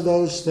because of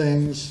those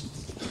things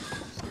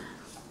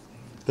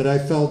that I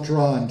felt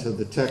drawn to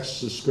the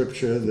texts of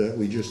Scripture that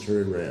we just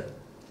heard read.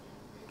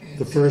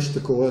 The first,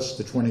 of course,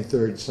 the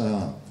 23rd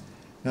Psalm.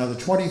 Now, the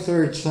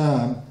 23rd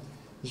Psalm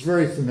is a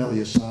very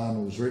familiar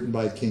psalm. It was written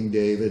by King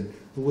David,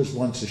 who was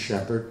once a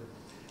shepherd.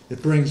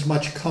 It brings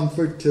much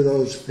comfort to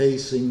those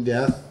facing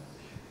death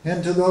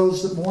and to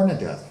those that mourn a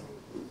death,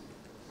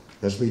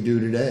 as we do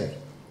today.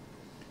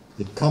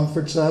 It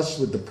comforts us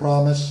with the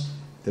promise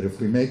that if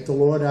we make the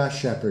Lord our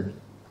shepherd,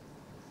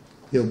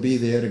 he'll be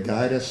there to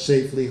guide us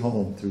safely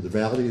home through the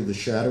valley of the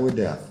shadow of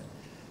death,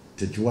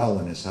 to dwell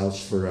in his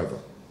house forever.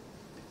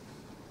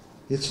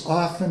 It's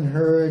often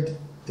heard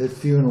at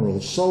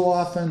funerals, so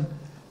often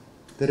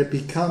that it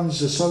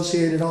becomes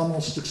associated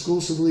almost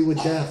exclusively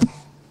with death.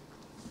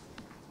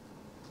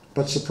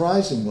 But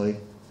surprisingly,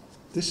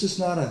 this is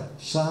not a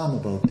psalm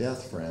about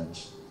death,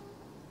 friends.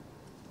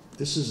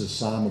 This is a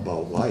psalm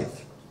about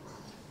life.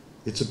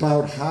 It's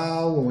about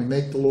how, when we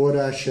make the Lord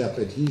our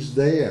shepherd, he's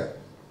there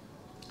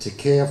to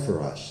care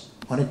for us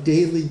on a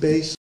daily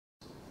basis,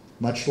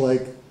 much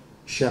like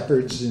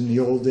shepherds in the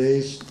old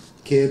days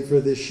cared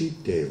for their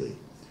sheep daily.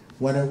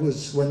 When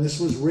this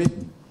was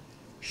written,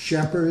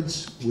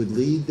 shepherds would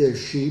lead their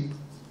sheep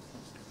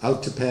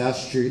out to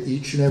pasture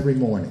each and every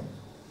morning.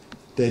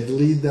 They'd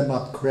lead them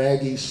up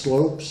craggy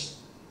slopes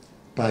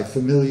by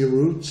familiar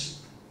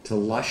routes to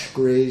lush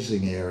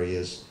grazing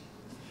areas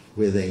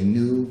where they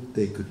knew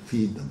they could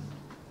feed them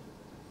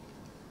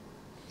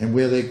and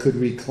where they could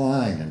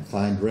recline and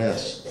find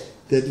rest.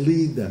 They'd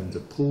lead them to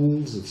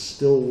pools of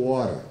still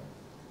water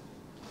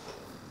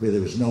where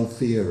there was no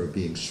fear of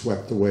being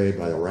swept away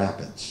by the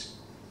rapids.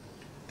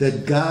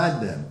 They'd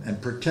guard them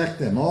and protect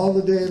them all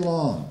the day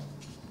long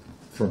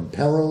from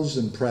perils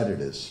and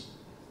predators.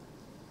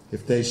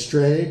 If they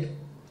strayed,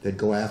 they'd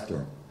go after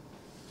them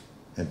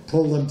and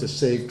pull them to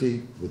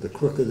safety with the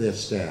crook of their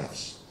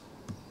staffs.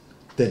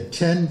 They'd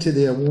tend to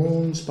their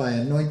wounds by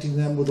anointing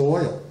them with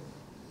oil.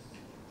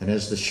 And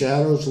as the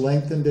shadows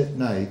lengthened at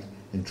night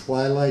and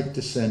twilight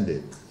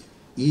descended,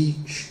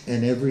 each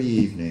and every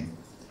evening,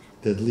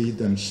 they'd lead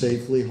them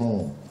safely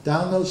home,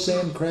 down those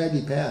same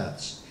craggy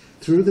paths,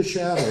 through the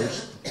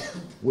shadows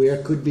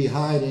where could be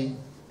hiding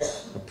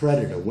a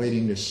predator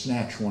waiting to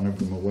snatch one of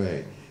them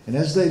away. And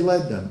as they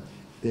led them,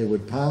 they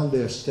would pound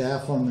their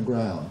staff on the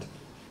ground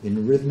in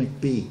a rhythmic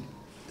beat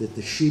that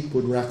the sheep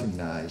would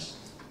recognize,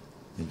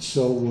 and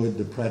so would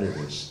the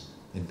predators,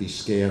 and be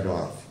scared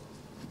off.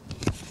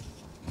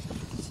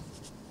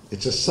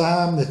 It's a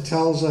psalm that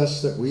tells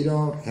us that we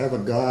don't have a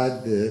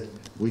God that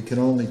we can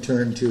only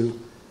turn to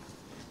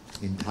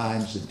in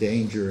times of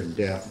danger and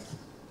death.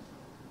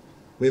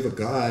 We have a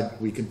God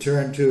we can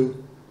turn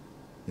to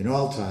in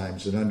all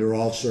times and under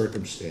all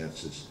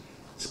circumstances.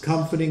 It's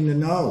comforting to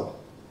know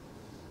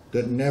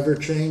that in an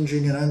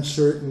ever-changing and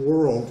uncertain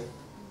world,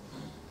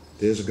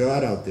 there's a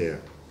God out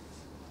there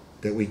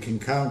that we can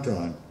count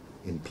on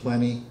in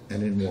plenty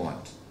and in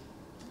want,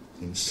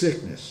 in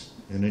sickness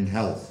and in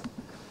health,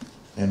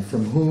 and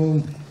from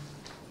whom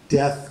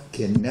death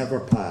can never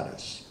part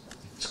us.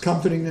 It's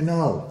comforting to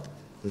know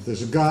that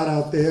there's a God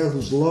out there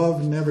whose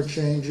love never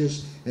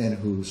changes and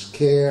whose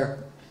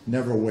care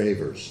never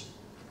wavers.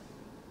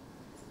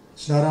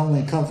 It's not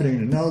only comforting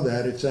to know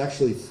that, it's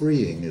actually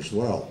freeing as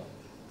well.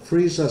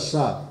 Frees us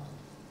up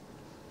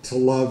to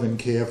love and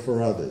care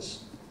for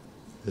others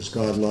as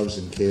God loves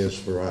and cares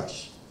for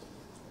us.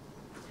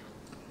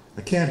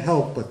 I can't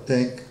help but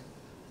think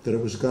that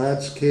it was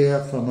God's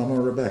care for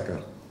Mama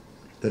Rebecca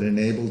that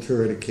enabled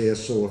her to care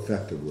so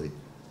effectively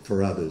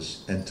for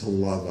others and to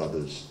love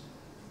others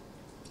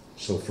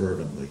so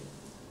fervently.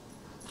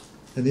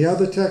 And the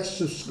other texts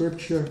of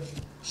Scripture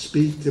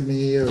speak to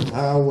me of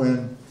how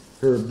when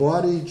her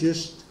body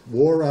just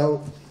wore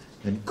out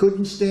and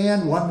couldn't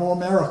stand one more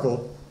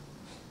miracle,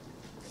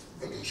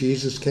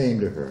 Jesus came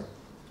to her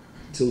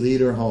to lead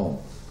her home.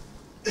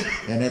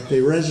 And at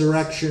the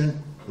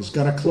resurrection was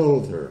going to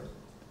clothe her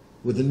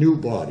with a new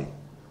body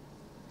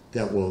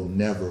that will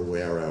never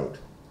wear out.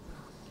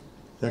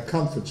 That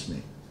comforts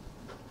me.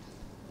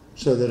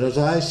 So that as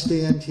I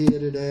stand here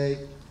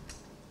today,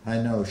 I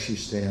know she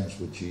stands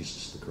with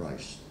Jesus the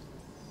Christ.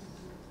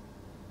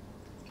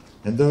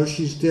 And though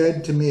she's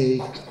dead to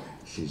me,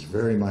 she's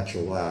very much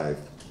alive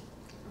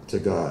to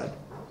God.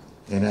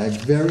 And I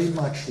very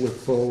much look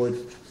forward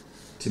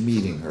to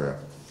meeting her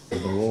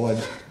when the Lord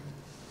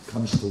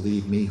comes to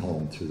lead me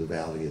home through the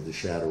valley of the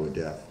shadow of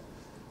death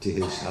to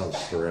his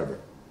house forever.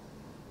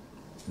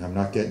 And I'm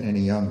not getting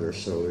any younger,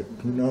 so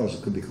who knows,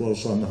 it could be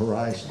close on the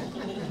horizon.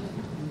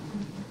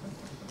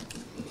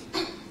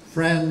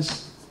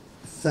 Friends,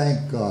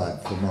 thank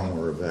God for Mama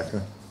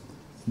Rebecca.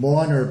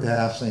 Mourn her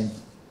passing.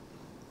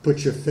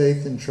 Put your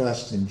faith and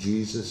trust in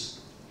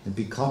Jesus and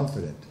be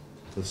confident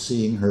of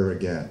seeing her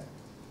again.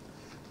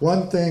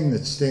 One thing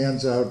that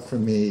stands out for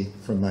me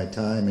from my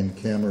time in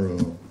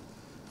Cameroon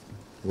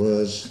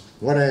was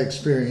what I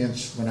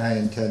experienced when I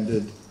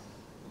attended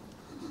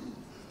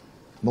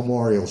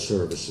memorial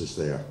services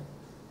there.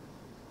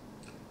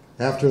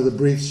 After the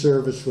brief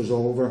service was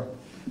over,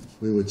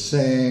 we would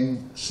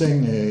sing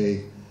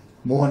a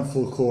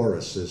mournful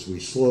chorus as we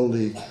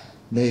slowly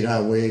made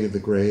our way to the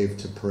grave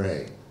to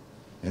pray.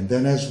 And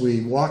then as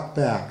we walked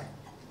back,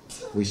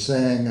 we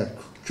sang a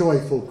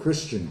joyful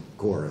Christian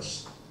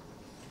chorus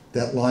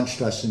that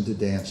launched us into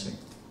dancing.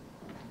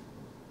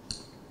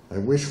 I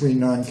wish we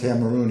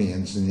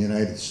non-Cameroonians in the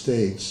United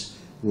States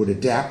would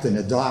adapt and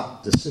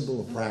adopt the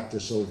similar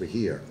practice over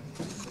here.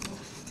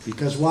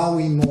 Because while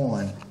we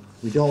mourn,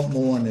 we don't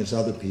mourn as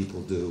other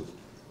people do.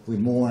 We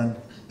mourn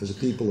as a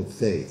people of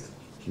faith,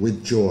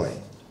 with joy.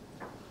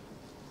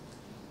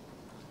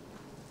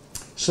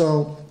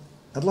 So,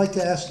 I'd like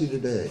to ask you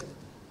today,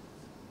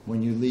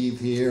 when you leave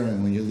here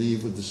and when you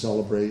leave with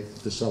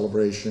the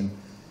celebration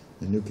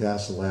in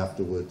Newcastle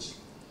afterwards,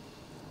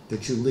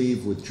 that you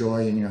leave with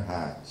joy in your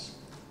hearts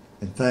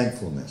and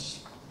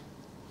thankfulness.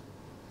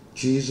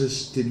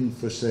 Jesus didn't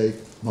forsake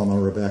Mama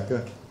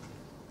Rebecca.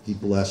 He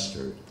blessed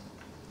her,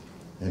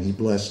 and he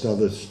blessed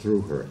others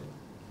through her.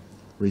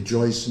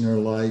 Rejoice in her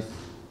life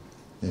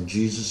and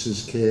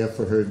Jesus' care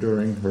for her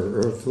during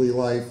her earthly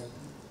life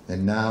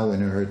and now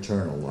in her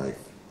eternal life.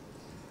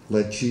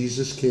 Let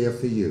Jesus care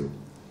for you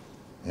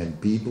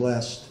and be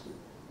blessed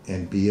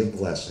and be a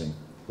blessing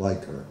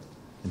like her.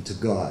 And to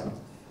God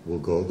will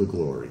go the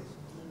glory.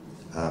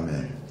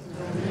 Amen.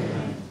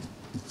 Amen.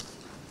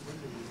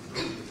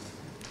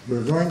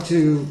 We're going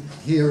to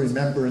hear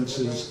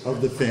remembrances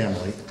of the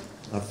family.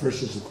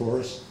 First is the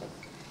chorus.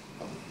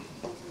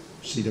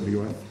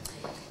 CWF.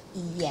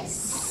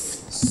 Yes.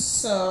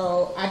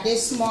 So at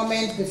this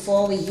moment,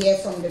 before we hear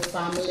from the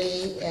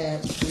family,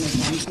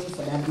 thank you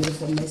for that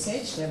beautiful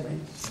message,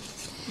 Reverend.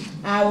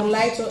 I would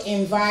like to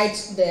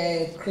invite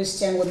the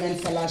Christian Women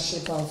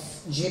Fellowship of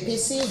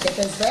GPC,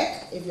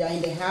 Gettysburg. If you are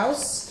in the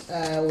house,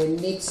 we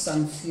need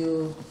some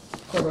few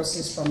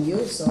choruses from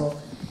you. So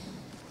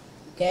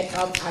get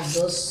up as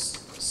those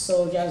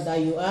soldiers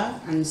that you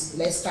are, and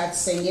let's start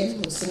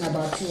singing. We'll sing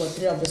about 2 or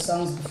 3 of the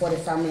songs before the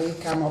family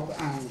come up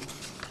and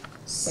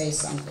say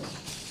something.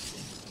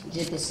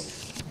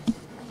 GPC.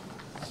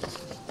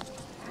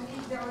 And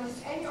if there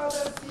is any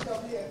other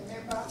CWF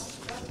member,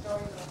 just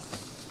join us.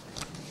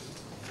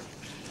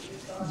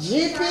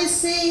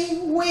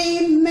 GPC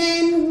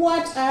women,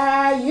 what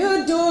are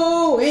you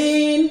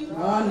doing?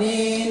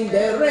 Running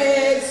the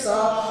race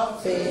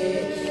of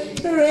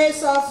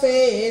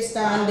faith,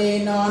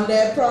 standing on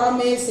the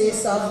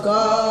promises of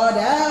God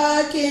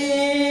our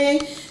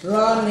King.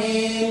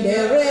 Running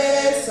the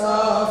race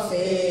of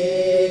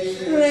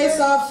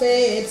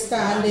faith,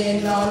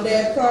 standing on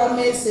the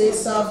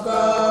promises of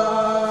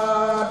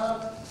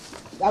God.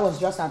 That was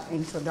just an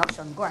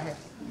introduction. Go ahead.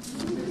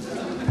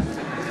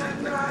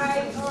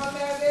 Right on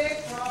the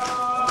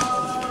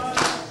cross.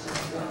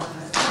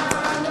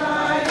 Stand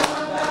right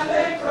under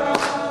the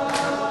cross.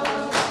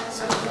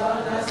 Stand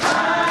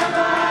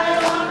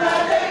right under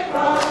the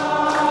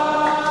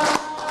cross.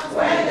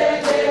 When the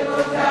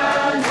devil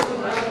can do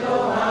no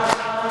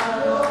harm,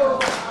 no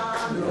harm,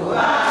 no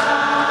harm,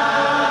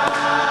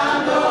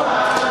 no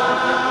harm,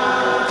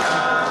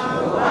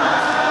 no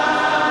harm,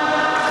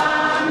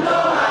 no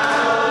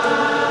harm,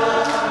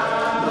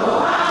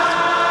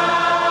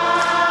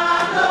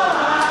 no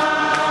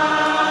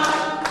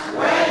harm.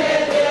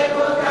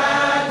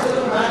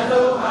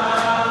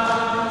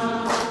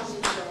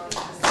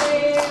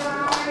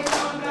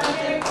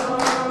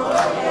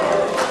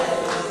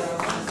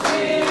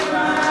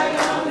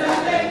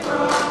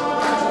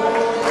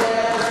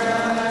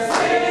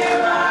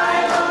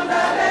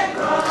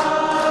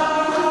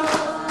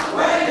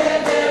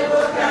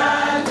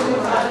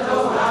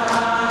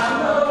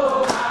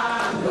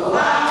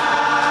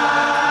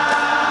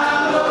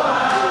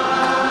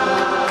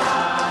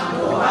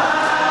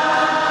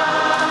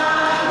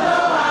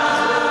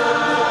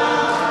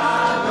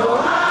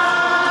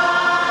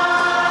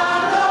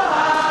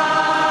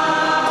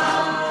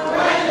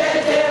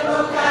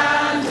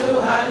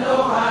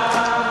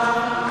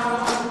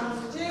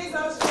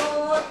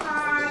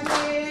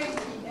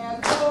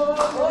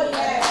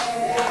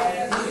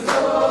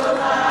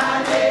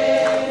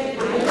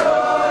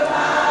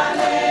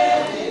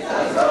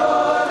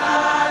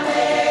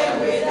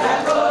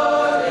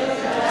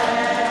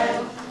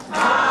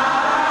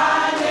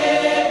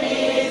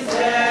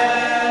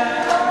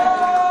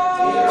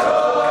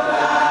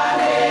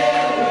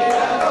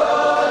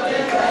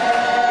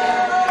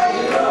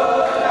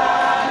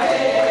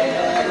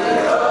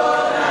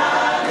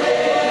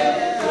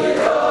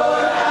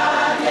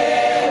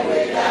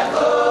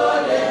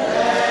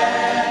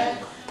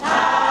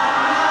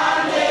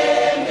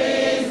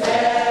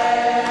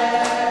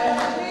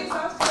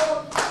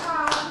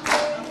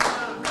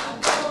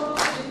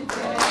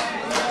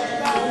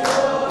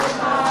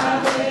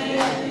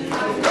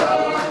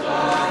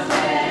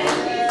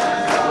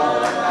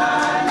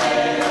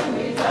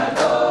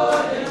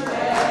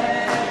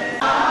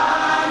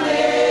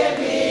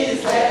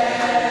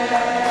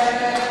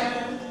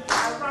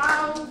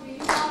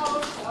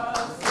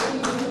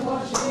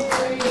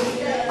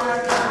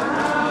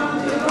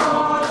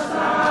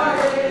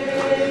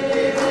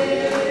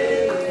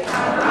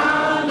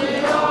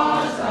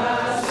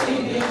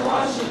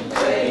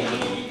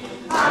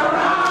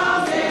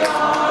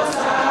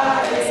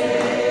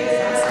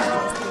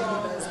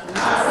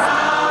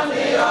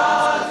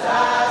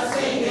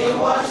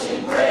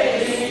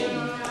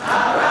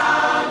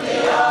 Around the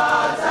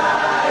altar,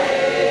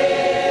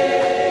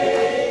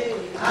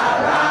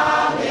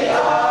 around the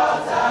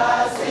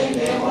altar,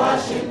 singing,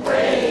 worship,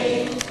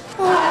 praying.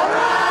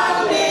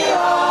 Around the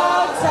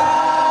altar.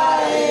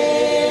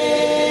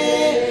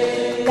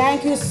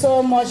 Thank you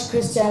so much,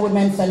 Christian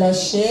Women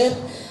Fellowship.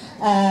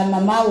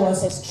 Mama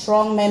was a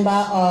strong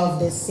member of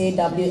the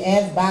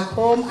CWF back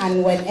home,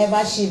 and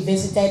whenever she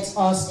visited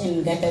us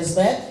in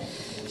Gettysburg,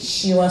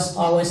 she was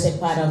always a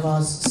part of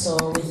us. So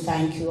we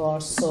thank you all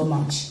so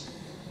much.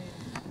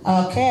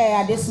 Okay,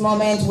 at this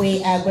moment,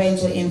 we are going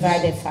to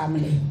invite the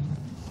family.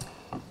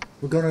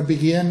 We're going to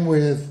begin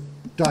with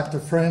Dr.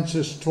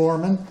 Francis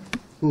Tormen,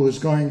 who is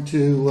going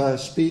to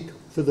speak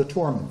for the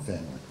Tormen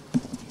family.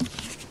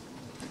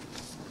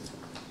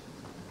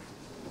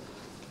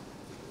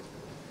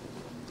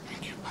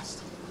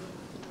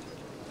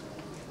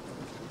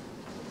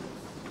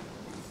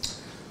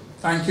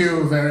 Thank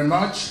you very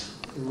much,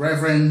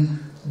 Reverend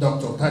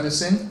Dr.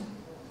 Patterson.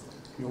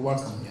 You're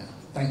welcome here.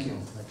 Thank you.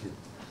 Thank you.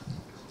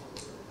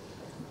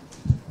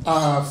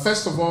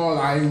 First of all,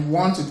 I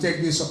want to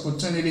take this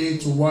opportunity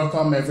to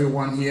welcome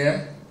everyone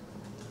here.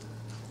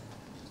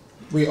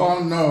 We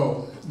all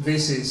know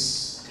this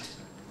is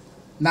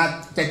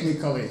not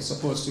technically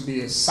supposed to be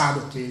a sad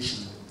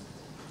occasion.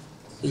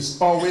 It's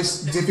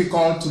always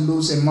difficult to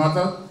lose a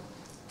mother,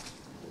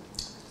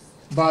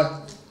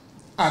 but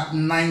at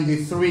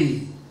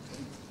 93,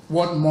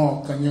 what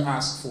more can you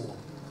ask for?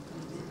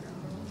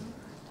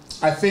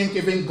 I think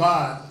even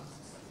God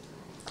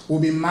will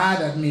be mad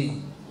at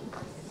me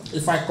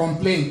if I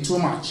complain too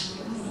much.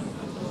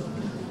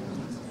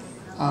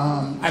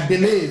 I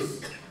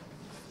believe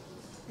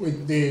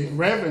with the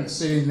Reverend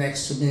sitting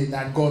next to me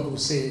that God will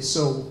say,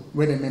 so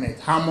wait a minute,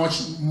 how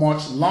much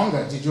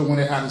longer did you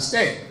want to have to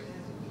stay?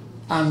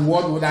 And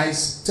what would I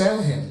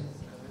tell him?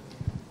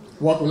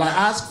 What will I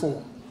ask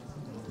for?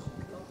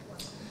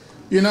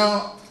 You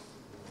know,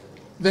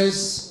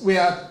 we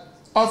are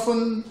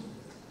often,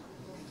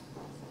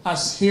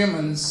 as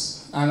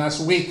humans and as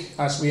weak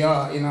as we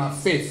are in our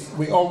faith,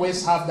 we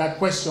always have that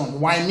question,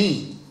 why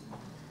me?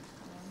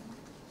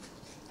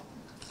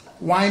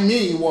 Why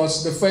me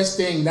was the first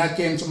thing that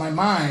came to my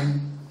mind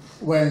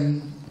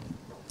when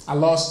I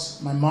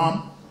lost my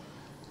mom.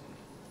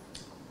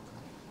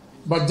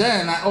 But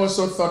then I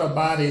also thought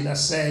about it. I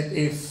said,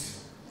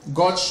 if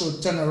God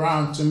should turn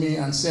around to me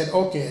and said,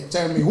 okay,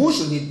 tell me, who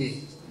should it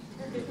be?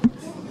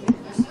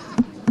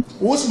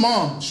 Whose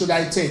mom should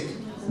I take?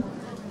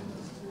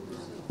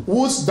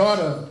 Whose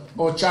daughter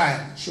or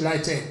child should I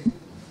take?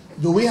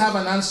 Do we have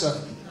an answer?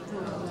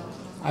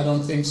 I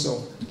don't think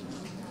so.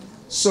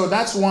 So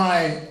that's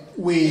why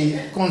we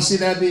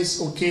consider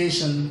this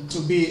occasion to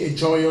be a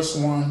joyous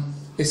one,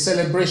 a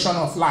celebration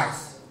of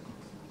life.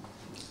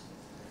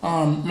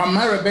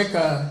 Mama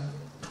Rebecca,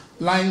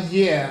 lying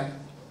here,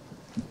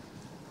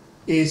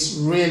 is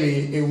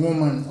really a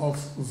woman of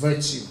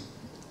virtue.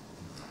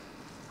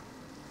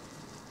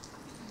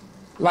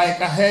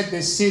 Like I heard the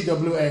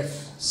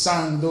CWF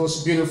sing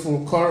those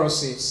beautiful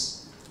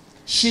choruses.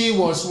 She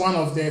was one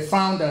of the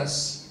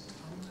founders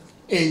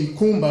in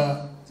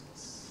Kumba,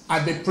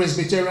 at the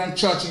Presbyterian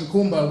Church in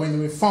Kumba, when they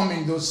were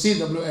forming those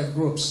CWF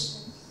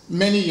groups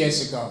many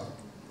years ago.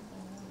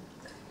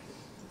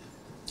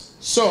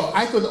 So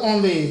I could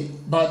only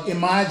but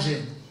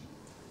imagine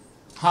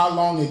how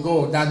long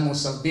ago that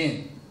must have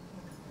been.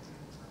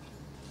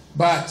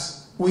 But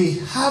we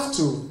have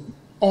to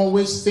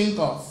always think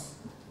of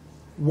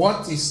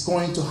what is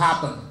going to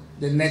happen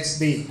the next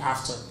day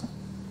after.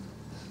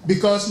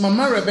 Because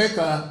Mama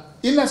Rebecca,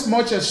 in as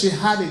much as she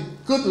had a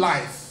good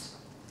life,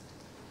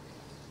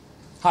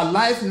 her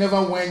life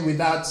never went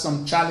without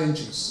some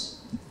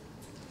challenges.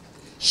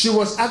 She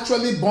was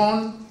actually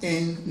born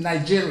in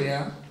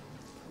Nigeria,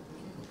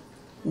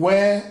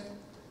 where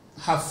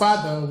her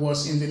father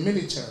was in the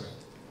military.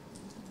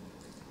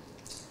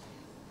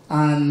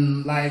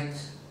 And like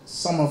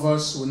some of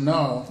us will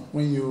know,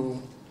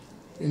 when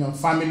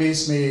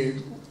families may,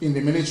 in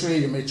the military,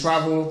 you may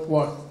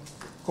travel,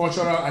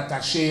 cultural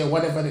attaché, or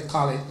whatever they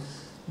call it.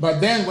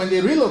 But then when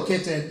they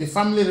relocated, the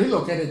family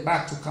relocated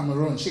back to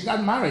Cameroon. She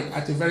got married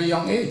at a very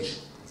young age.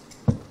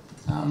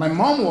 My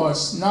mom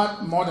was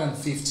not more than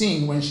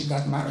 15 when she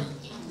got married.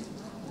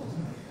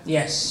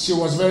 Yes, she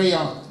was very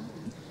young.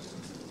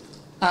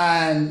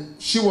 And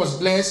she was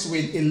blessed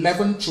with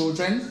 11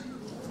 children,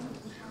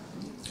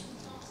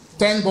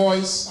 10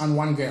 boys and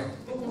 1 girl.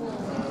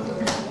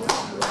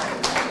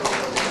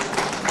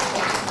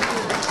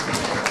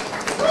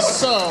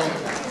 So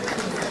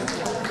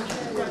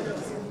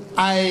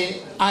I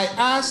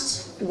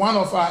asked one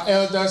of our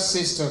elder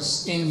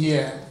sisters in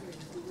here,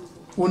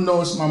 who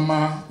knows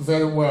Mama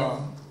very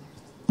well,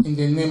 in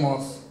the name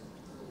of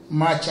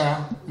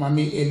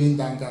Mami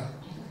Elindanga.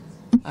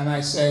 And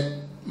I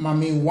said,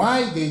 Mami,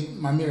 why did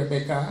Mami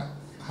Rebecca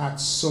have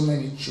so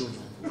many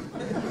children?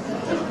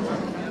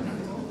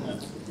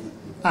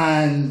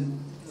 And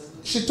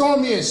she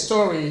told me a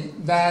story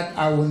that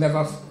I will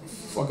never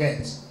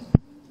forget.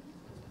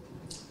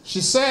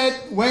 She said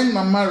when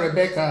Mama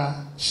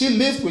Rebecca, she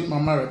lived with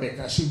Mama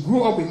Rebecca, she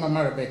grew up with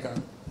Mama Rebecca.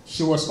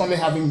 she was only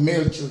having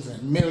male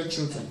children.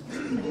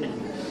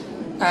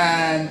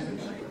 And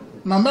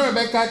Mama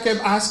Rebecca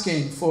kept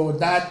asking for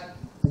that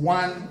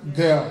one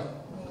girl.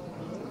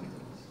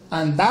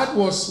 And that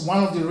was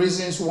one of the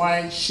reasons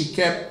why she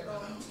kept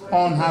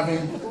on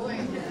having.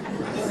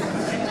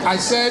 I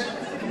said,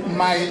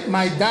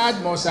 my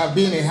dad must have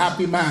been a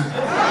happy man.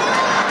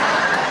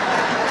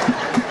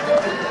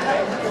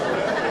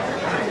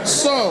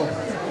 So,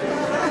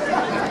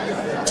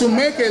 to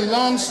make a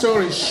long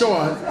story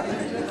short,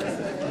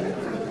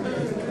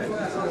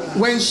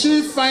 when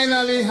she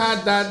finally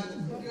had that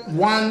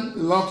one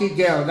lucky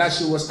girl that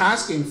she was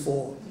asking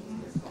for,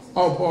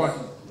 oh boy,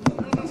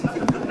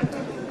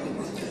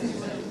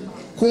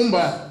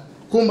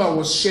 Kumba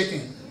was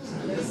shaking.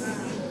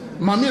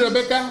 Mami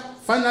Rebecca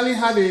finally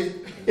had a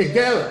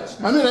girl.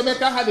 Mami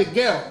Rebecca had a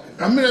girl.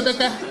 Mami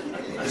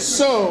Rebecca.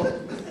 So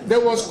there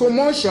was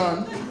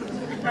commotion.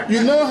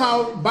 You know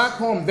how back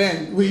home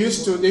then they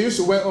used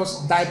to wear us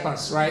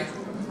diapers, right?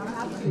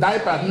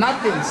 Diapers,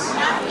 napkins.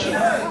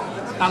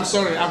 I'm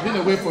sorry, I've been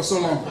away for so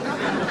long.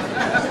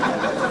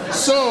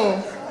 So,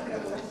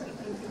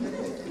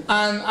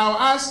 and I'll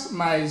ask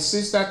my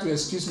sister to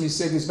excuse me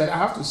say this, but I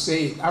have to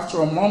say it. After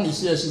all, Mom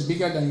is here, she's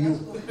bigger than you.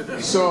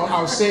 So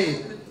I'll say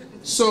it.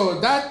 So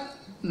that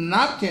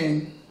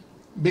napkin,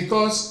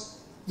 because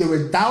they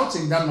were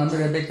doubting that Mami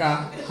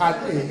Rebecca had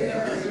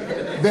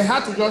they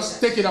had to just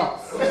take it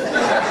off.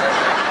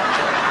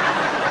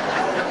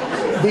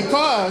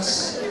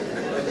 Because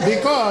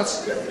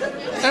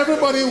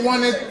everybody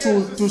wanted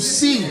to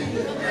see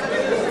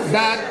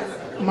that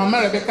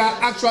Mama Rebecca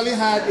actually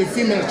had a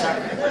female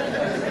child.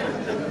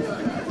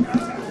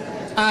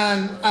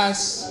 And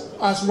as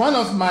one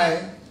of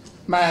my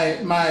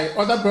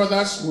other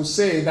brothers would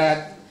say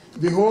that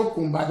the whole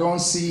Kumba don't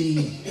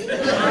see.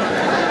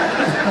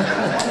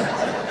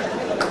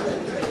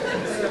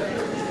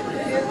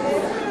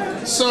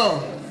 So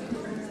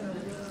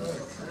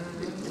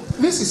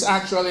this is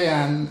actually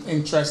an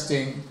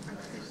interesting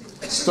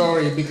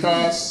story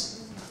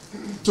because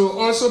to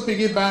also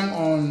piggyback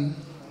on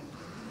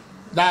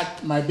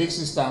that, my big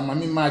sister,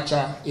 Mami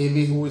Macha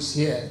Evi, who is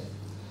here,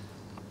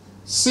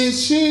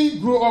 since she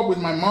grew up with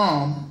my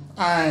mom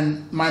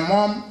and my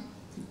mom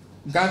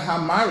got her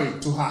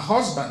married to her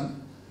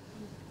husband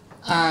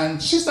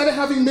and she started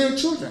having male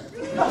children.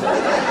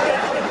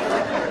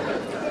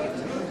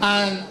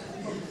 And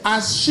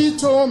as she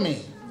told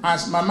me,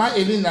 as Mama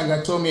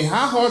Elinaga told me,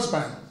 her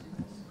husband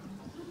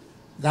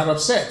got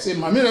upset. Said,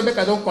 Mami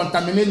Rebecca, don't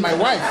contaminate my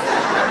wife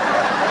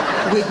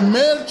with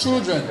male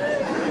children.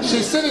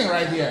 She's sitting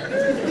right here.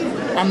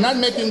 I'm not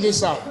making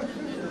this up.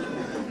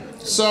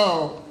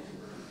 So,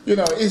 you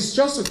know, it's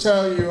just to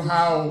tell you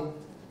how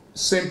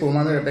simple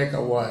Mami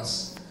Rebecca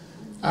was.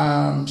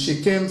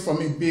 She came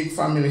from a big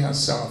family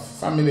herself,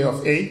 family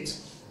of 8,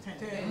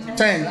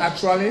 10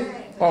 actually.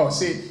 Oh,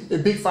 see, a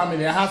big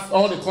family. I have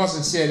all the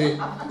cousins here.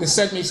 They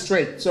set me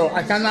straight, so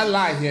I cannot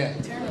lie here.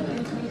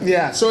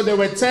 Yeah, so there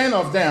were 10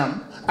 of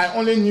them. I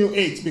only knew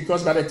 8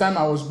 because by the time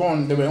I was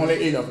born, there were only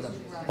 8 of them.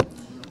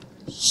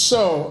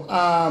 So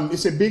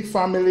it's a big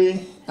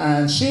family,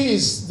 and she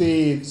is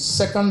the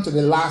second to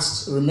the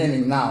last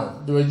remaining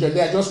now. There are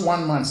just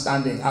one man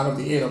standing out of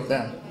the 8 of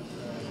them.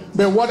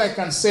 But what I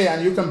can say,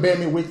 and you can bear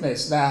me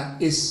witness,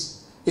 that it's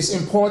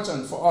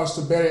important for us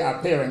to bury our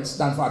parents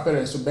than for our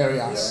parents to bury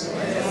us.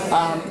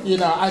 You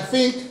know, I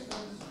think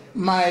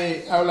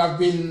I would have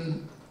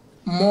been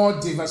more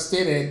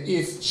devastated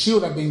if she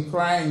would have been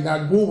crying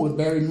that who would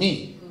bury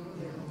me.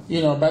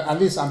 You know, but at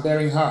least I'm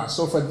burying her.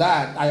 So for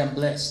that, I am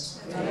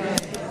blessed.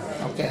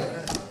 Okay.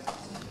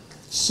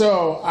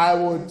 So I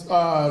would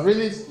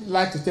really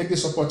like to take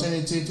this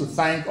opportunity to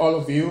thank all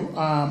of you.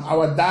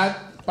 Our dad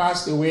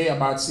passed away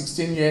about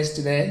 16 years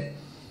today.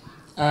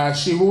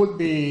 She would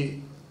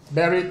be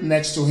buried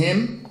next to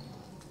him.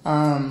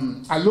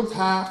 I looked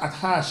at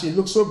her, she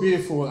looked so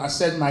beautiful. I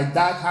said, my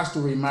dad has to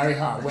remarry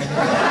her.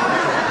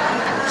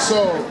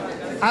 So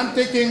I'm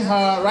taking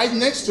her right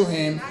next to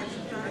him,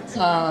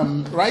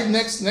 right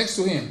next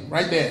to him,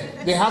 right there.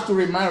 They have to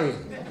remarry.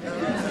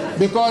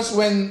 Because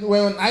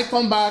when I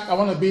come back, I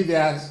want to be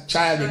their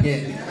child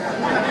again.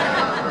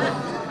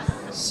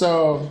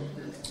 So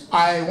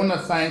I want to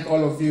thank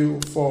all of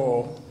you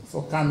for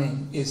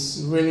coming.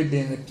 It's really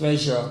been a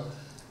pleasure.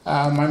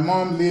 My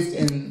mom lived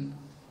in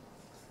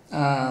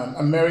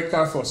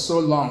America for so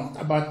long,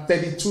 about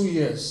 32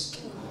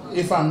 years,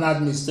 if I'm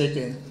not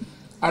mistaken.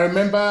 I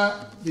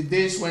remember the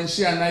days when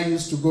she and I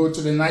used to go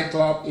to the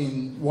nightclub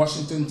in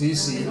Washington,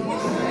 D.C.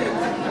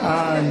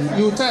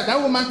 You tell that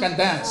woman can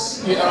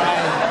dance. You know,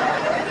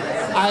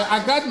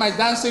 I got my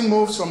dancing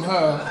moves from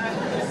her.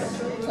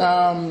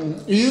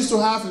 You used to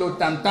have Lo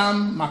Tam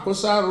Tam,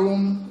 Makosa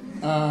Room,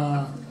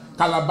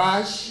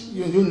 Calabash,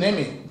 you name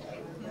it.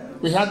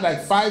 We had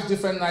like 5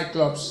 different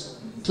nightclubs.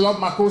 Club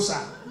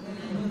Makosa.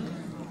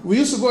 We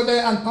used to go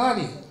there and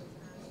party.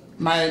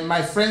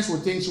 My friends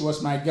would think she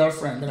was my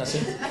girlfriend, but I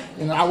said,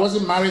 you know, I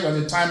wasn't married at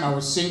the time. I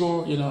was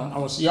single. You know, I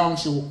was young.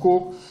 She would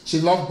cook.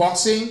 She loved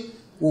boxing.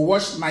 We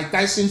watched Mike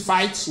Tyson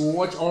fights. We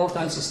watched all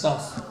kinds of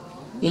stuff.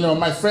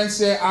 My friends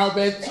here,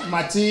 Albert,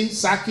 Mati,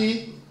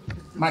 Saki,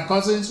 my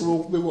cousins,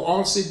 we will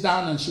all sit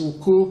down and she will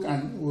cook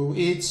and we will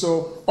eat.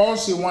 So all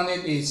she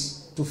wanted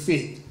is to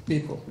feed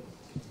people.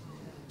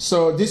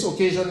 So this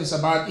occasion is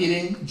about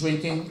eating,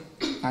 drinking,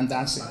 and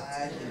dancing.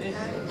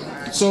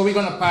 So we're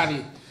going to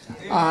party.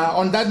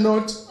 On that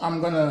note,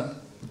 I'm going to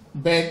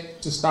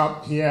beg to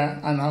stop here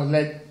and I'll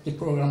let the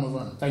program move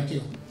on. Thank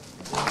you.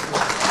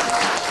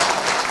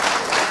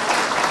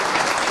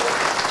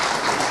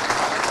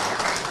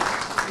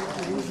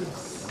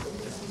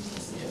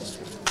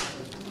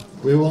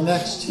 We will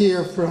next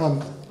hear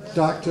from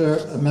Dr.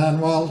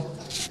 Emmanuel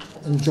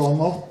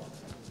Njomo,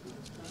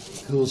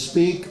 who will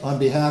speak on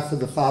behalf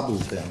of the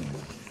Fabu family.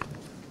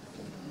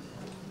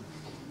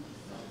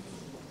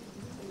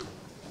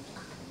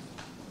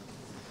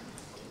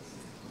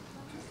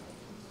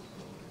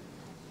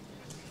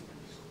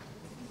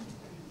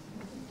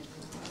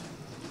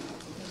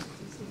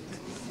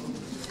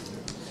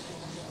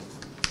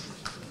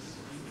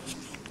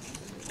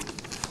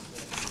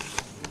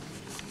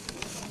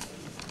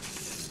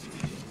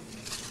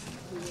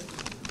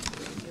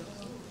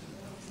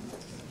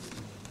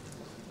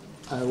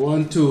 I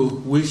want to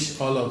wish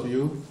all of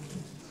you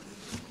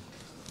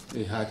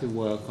a hearty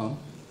welcome,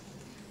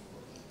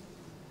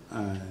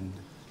 and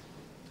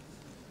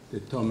the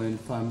Tormen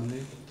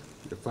family,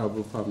 the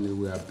Fabu family,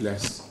 we are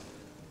blessed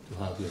to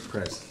have your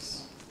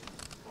presence.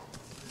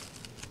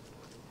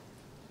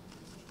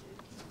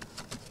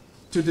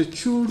 To the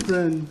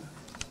children,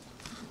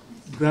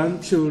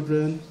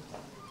 grandchildren,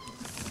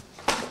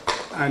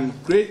 and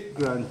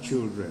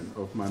great-grandchildren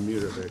of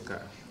Mami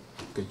Rebecca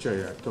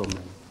Kechoya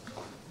Tormen,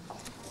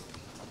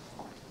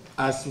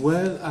 as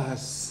well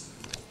as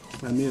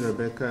Mami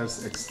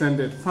Rebecca's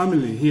extended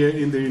family here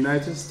in the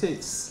United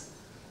States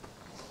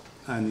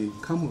and in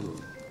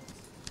Cameroon,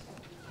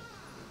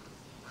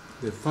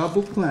 the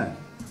Fabu clan,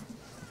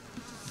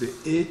 the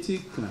Eti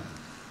clan,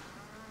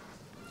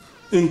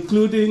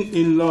 including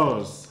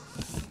in-laws,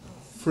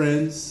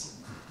 friends,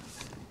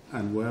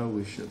 and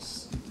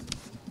well-wishers.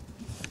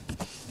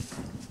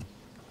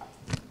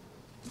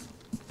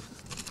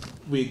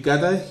 We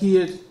gather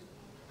here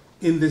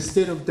in the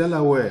state of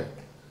Delaware,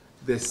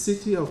 the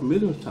city of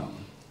Middletown,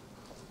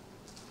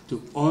 to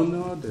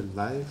honor the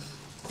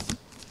life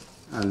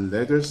and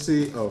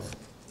legacy of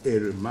a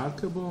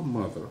remarkable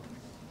mother,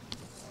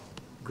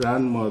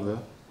 grandmother,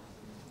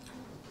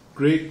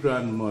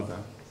 great-grandmother,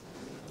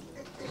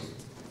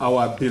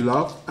 our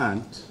beloved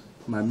aunt,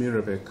 Mami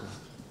Rebecca.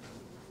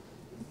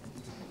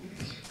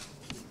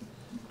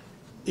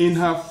 In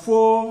her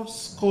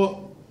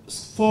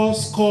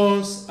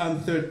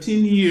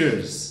 13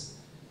 years,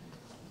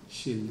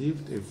 she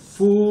lived a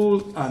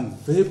full and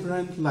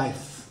vibrant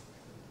life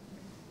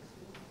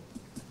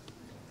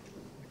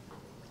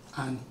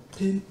and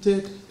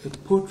painted a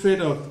portrait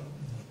of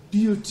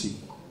beauty,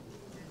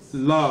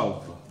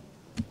 love,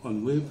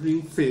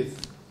 unwavering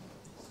faith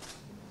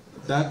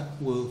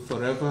that will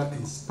forever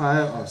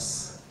inspire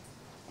us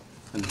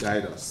and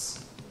guide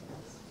us.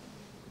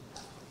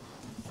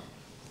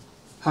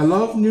 Her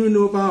love knew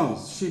no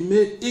bounds. She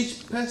made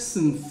each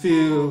person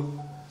feel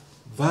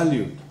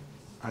valued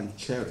and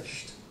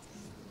cherished.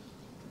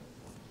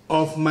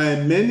 Of my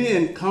many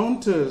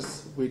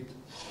encounters with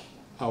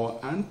our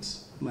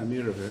aunt,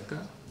 Mami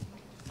Rebecca,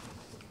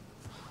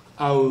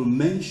 I will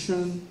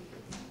mention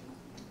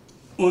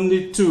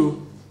only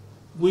two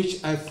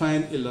which I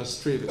find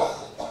illustrative.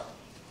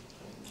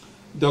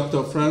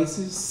 Dr.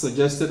 Francis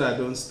suggested I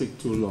don't speak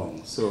too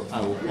long, so I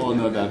will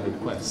honor that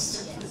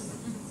request.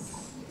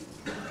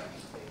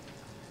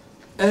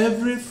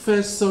 Every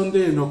first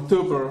Sunday in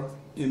October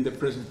in the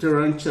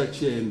Presbyterian Church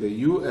here in the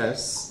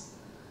U.S.,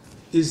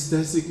 is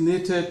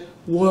designated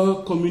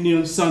World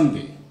Communion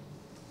Sunday.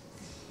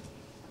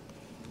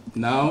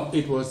 Now,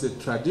 it was a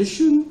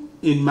tradition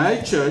in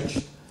my church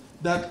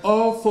that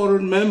all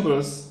foreign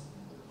members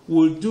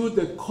will do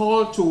the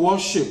call to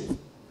worship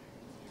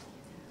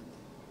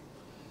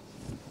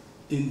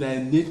in their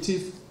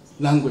native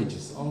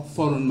languages, all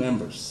foreign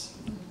members.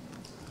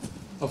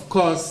 Of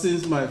course,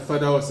 since my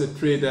father was a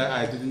trader,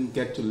 I didn't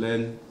get to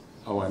learn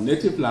our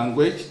native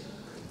language.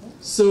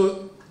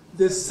 So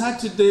the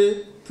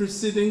Saturday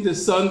preceding the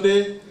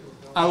Sunday,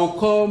 I will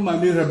call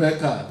Mami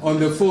Rebecca on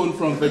the phone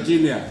from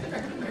Virginia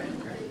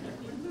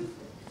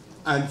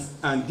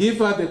and give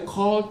her the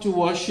call to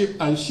worship,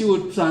 and she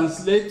will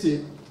translate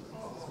it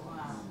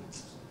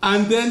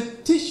and then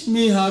teach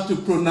me how to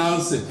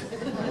pronounce it.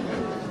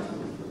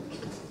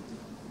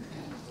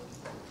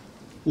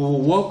 We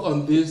will work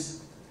on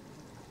this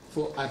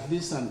for at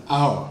least an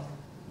hour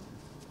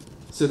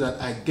so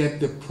that I get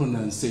the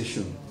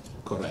pronunciation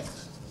correct.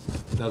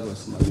 That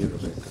was Mami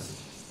Rebecca.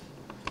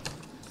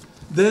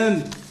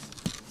 Then,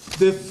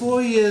 the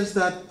 4 years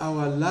that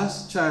our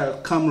last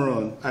child,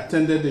 Cameron,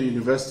 attended the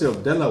University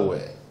of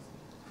Delaware,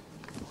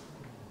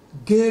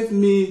 gave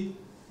me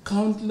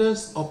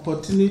countless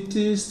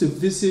opportunities to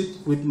visit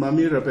with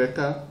Mami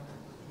Rebecca,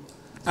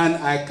 and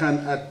I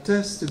can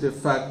attest to the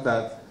fact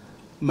that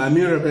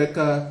Mami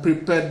Rebecca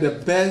prepared the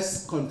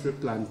best country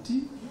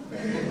plantain,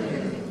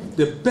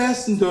 the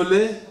best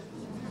ndole,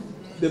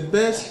 the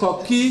best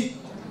koki,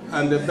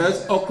 and the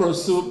best okra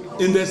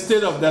soup in the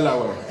state of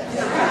Delaware.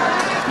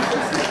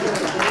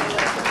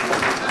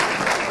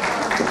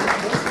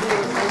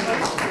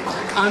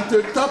 And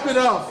to top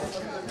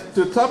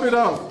it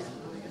off,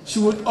 she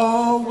would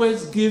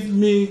always give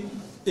me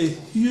a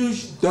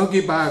huge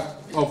doggy bag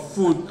of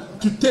food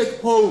to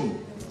take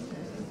home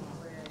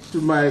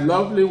to my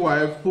lovely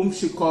wife, whom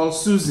she called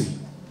Susie.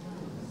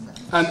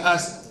 And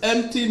as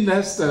empty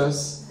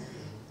nesters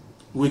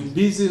with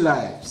busy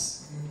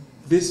lives,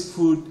 this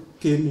food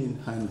came in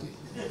handy.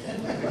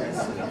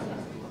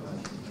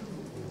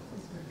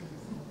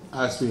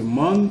 As we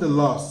mourn the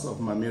loss of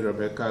Mami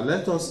Rebecca,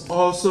 let us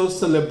also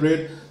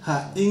celebrate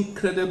her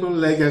incredible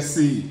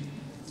legacy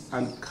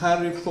and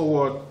carry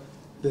forward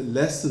the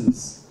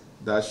lessons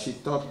that she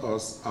taught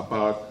us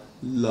about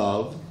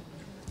love,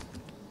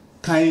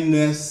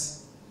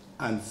 kindness,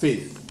 and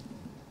faith.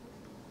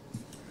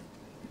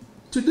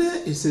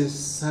 Today is a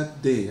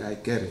sad day, I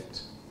get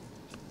it.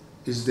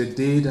 It's the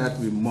day that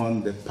we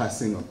mourn the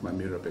passing of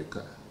Mami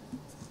Rebecca.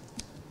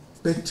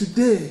 But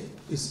today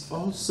is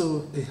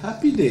also a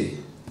happy day.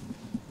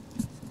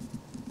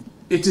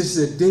 It is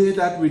a day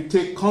that we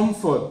take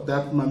comfort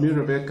that Mami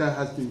Rebecca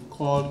has been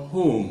called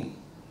home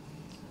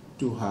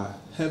to her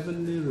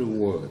heavenly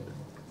reward,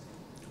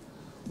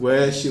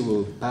 where she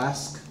will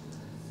bask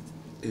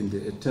in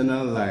the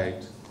eternal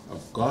light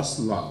of God's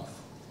love.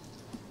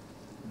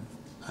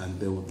 And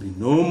there will be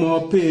no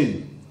more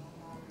pain,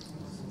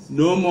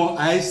 no more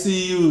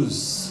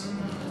ICUs,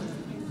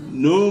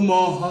 no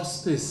more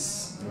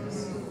hospice.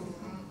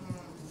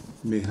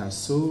 May her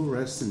soul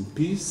rest in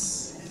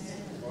peace,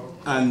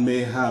 and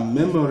may her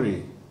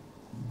memory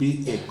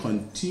be a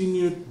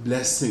continued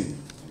blessing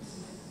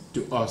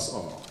to us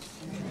all.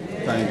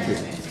 Thank you.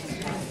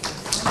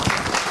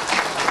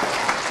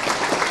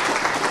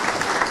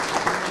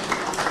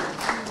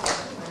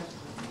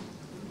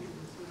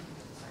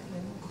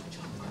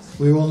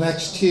 We will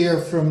next hear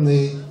from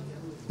the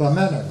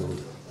Bamena group.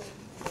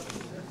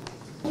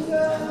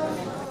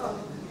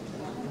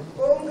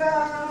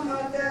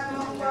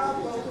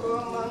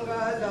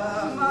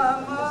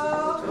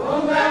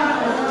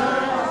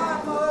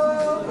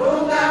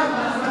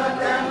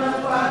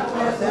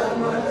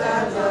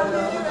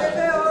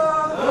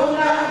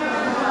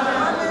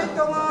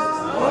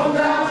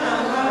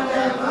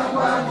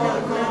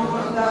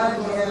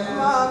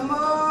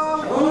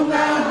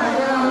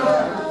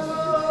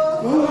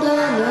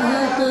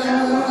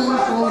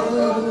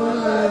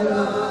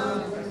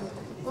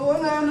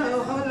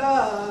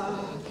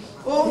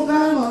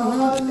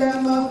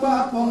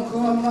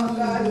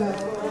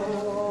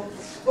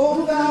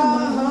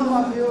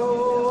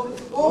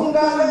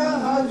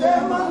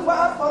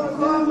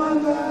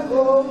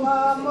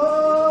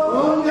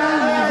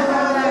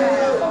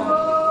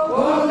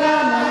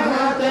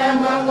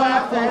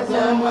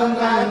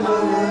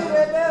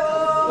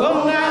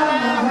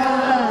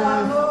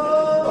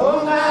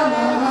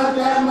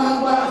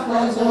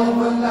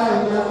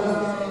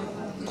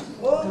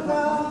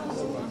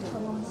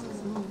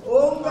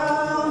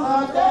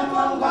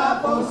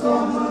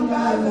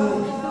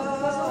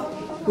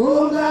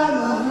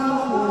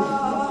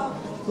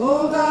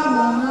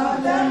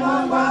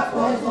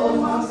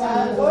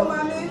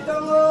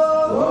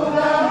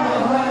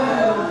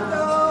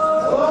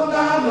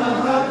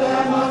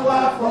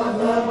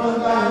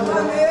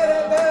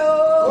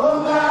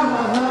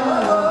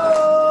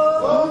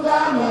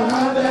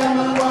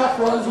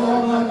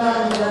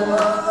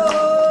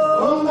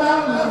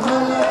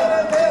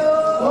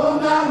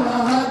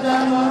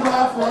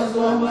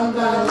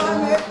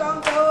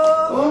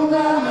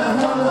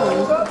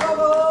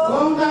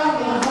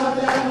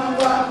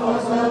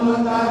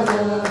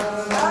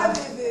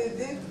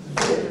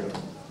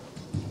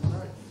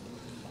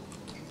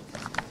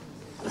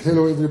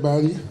 Hello,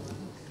 everybody.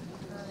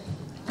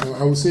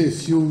 I will say a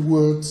few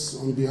words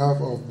on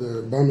behalf of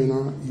the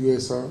Bamena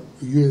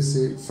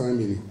USA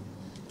family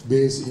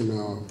based in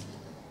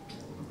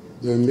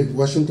the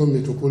Washington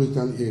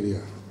metropolitan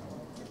area.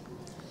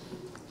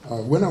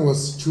 When I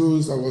was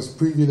chosen, I was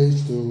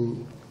privileged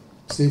to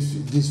say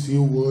these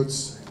few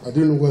words. I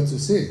didn't know what to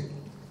say.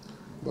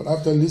 But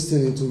after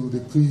listening to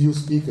the previous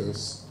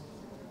speakers,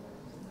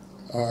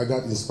 I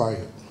got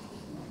inspired.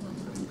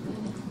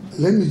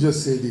 Let me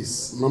just say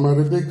this. Mama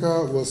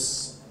Rebecca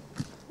was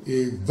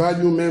a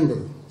valued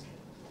member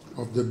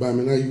of the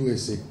Bamena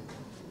USA.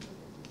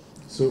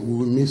 So we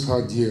will miss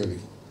her dearly.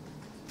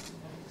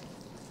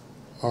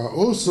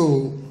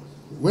 Also,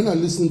 when I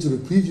listened to the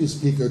previous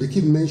speaker, they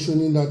keep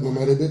mentioning that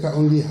Mama Rebecca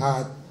only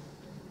had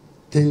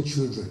 10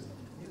 children,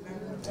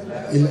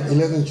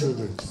 11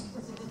 children.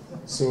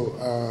 So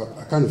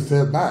I kind of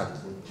felt bad.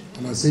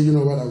 And I said, you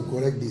know what, I will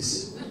correct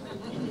this.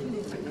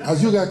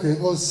 As you guys can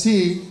all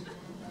see,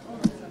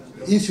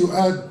 if you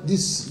add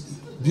this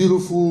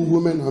beautiful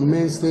women and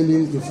men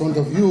standing in front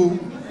of you,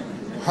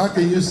 how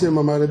can you say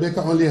Mama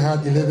Rebecca only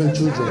had 11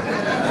 children?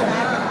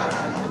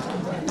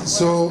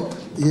 So,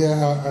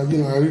 yeah, I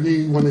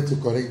really wanted to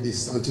correct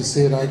this and to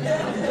say that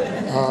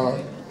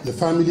the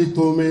family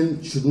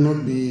Tormen should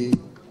not be,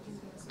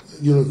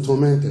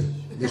 tormented.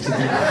 They should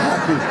be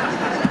happy.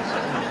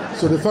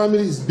 So the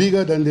family is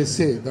bigger than they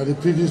say, that they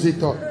previously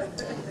thought.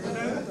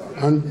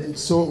 And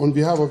so on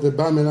behalf of the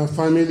Bamela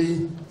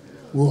family,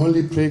 we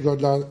only pray God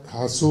that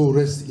her soul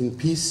rests in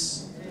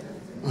peace,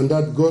 and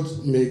that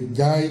God may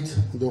guide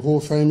the whole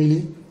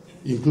family,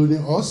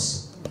 including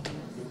us,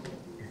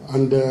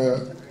 and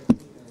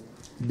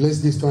bless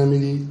this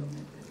family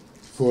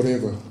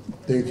forever.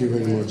 Thank you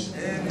very much.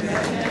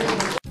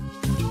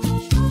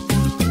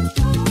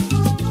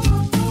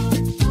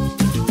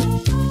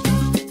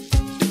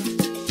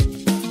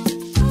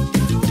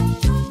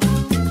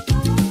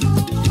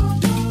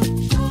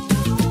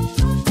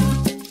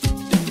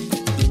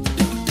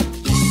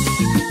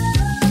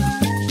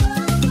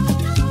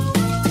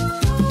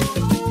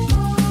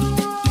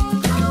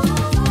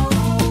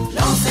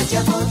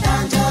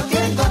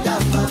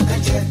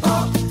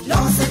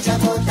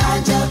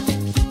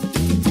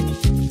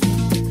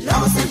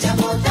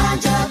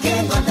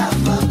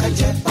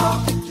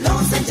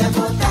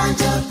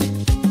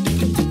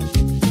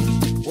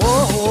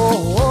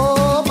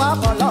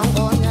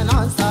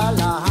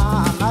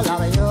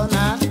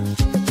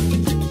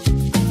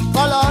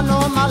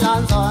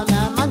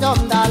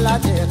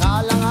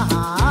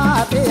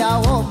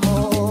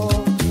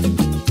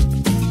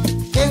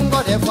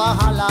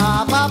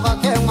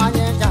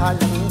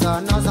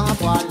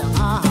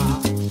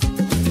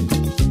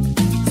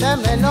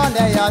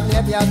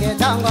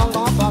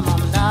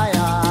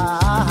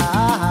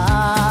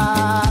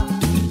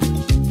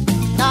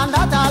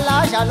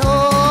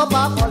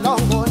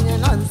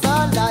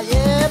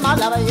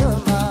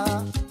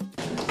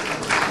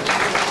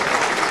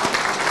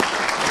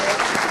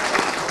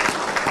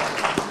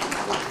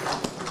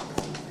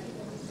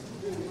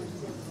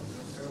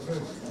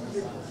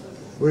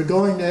 We're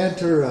going to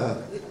enter a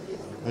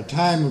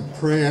time of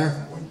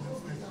prayer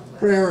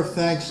of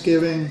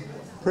thanksgiving,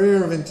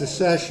 prayer of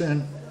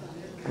intercession.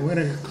 We're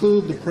going to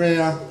conclude the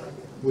prayer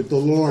with the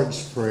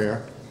Lord's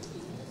Prayer,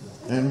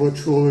 and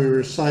which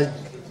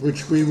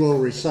we will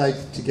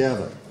recite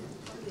together.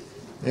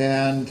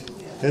 And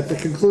at the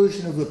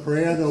conclusion of the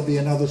prayer, there'll be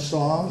another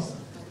song,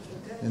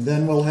 and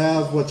then we'll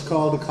have what's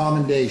called a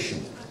commendation,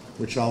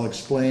 which I'll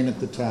explain at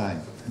the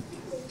time.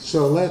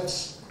 So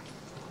let's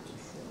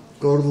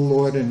go to the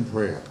Lord in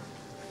prayer.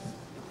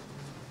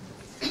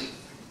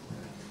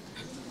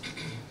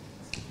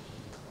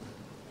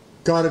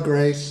 God of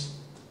grace,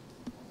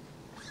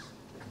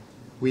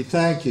 we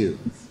thank you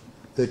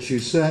that you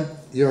sent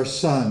your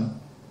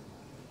Son,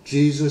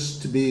 Jesus,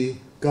 to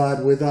be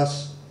God with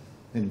us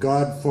and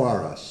God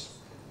for us,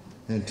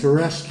 and to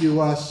rescue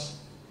us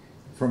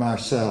from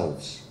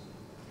ourselves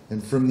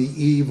and from the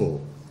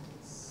evil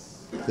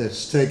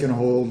that's taken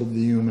hold of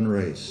the human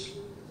race.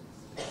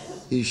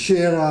 He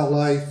shared our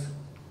life,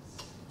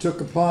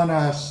 took upon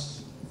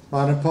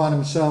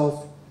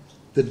himself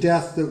the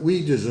death that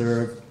we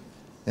deserve,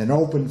 and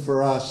opened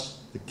for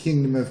us the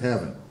kingdom of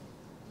heaven.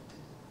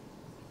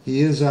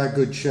 He is our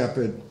good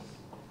shepherd,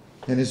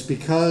 and it's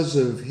because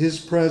of his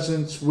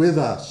presence with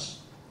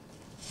us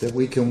that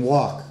we can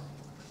walk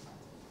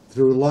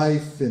through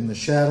life in the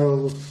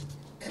shadow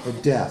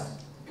of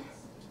death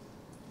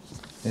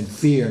and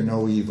fear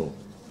no evil.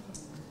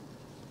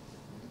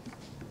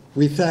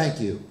 We thank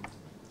you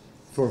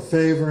for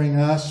favoring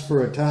us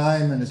for a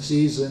time and a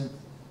season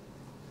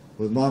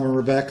with Mama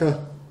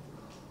Rebecca.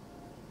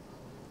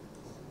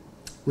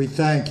 We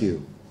thank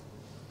you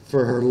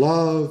for her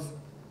love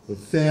of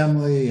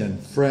family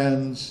and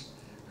friends,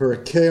 her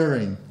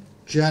caring,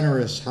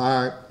 generous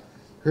heart,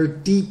 her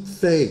deep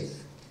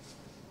faith,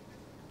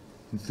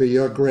 and for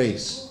your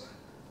grace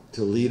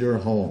to lead her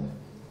home.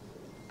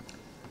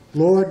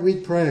 Lord, we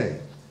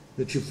pray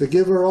that you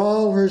forgive her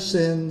all her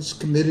sins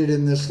committed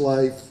in this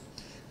life,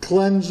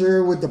 cleanse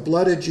her with the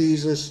blood of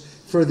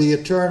Jesus for the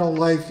eternal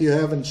life you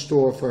have in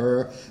store for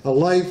her, a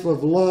life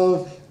of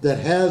love that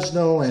has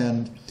no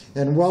end,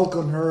 and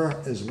welcome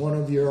her as one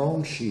of your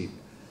own sheep,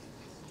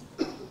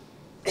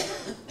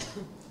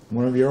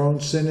 one of your own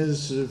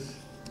sinners of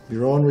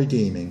your own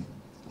redeeming,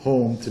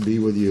 home to be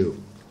with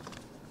you.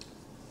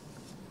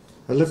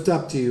 I lift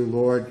up to you,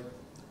 Lord,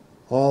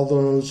 all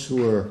those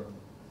who are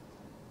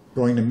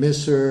going to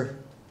miss her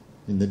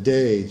in the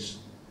days,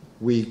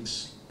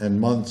 weeks, and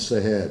months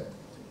ahead.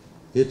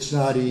 It's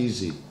not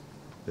easy,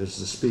 as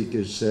the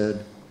speaker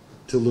said,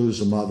 to lose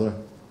a mother,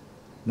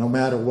 no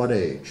matter what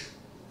age.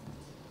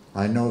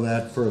 I know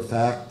that for a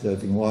fact,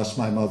 having lost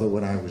my mother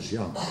when I was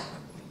young.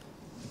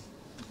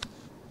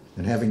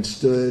 And having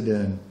stood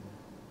and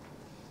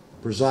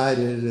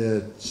presided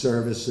at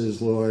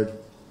services, Lord,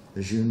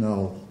 as you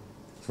know,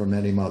 for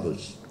many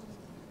mothers.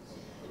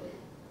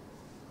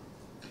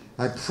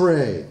 I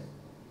pray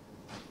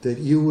that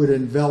you would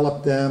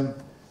envelop them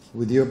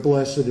with your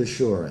blessed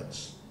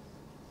assurance.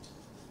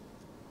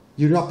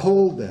 You'd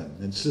uphold them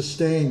and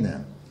sustain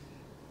them.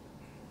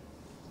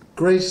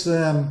 Grace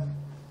them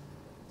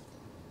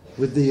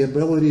with the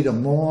ability to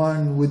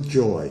mourn with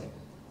joy,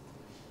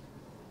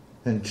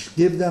 and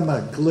give them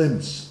a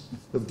glimpse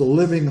of the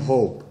living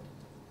hope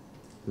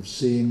of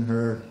seeing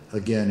her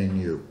again in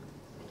you.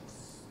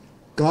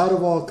 God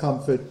of all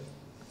comfort,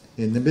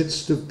 in the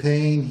midst of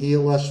pain,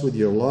 heal us with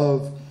your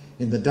love.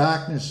 In the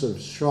darkness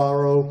of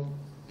sorrow,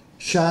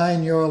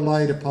 shine your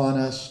light upon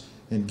us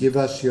and give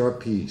us your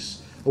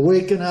peace.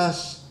 Awaken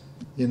us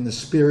in the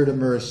spirit of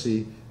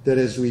mercy, that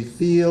as we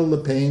feel the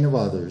pain of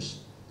others,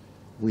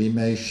 we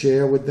may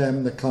share with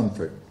them the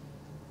comfort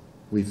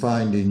we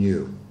find in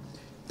you.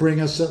 Bring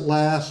us at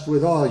last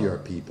with all your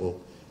people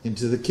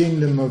into the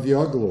kingdom of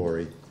your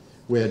glory,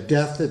 where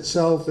death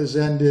itself is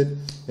ended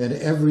and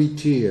every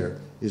tear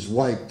is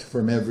wiped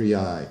from every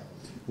eye.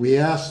 We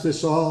ask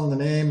this all in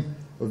the name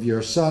of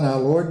your Son, our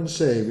Lord and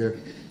Savior,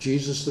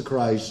 Jesus the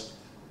Christ,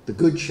 the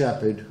Good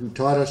Shepherd, who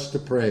taught us to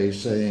pray,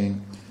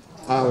 saying,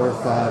 Our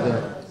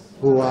Father,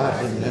 who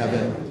art in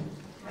heaven,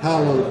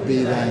 hallowed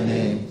be thy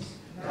name.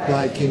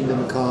 Thy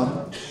kingdom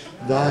come,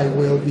 thy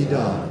will be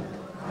done,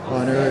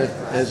 on earth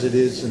as it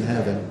is in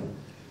heaven.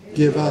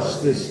 Give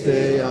us this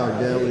day our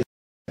daily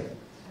bread,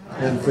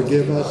 and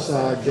forgive us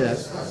our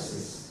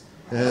debts,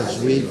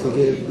 as we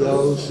forgive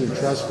those who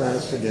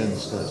trespass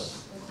against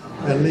us.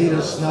 And lead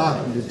us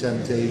not into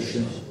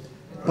temptation,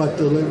 but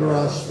deliver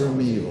us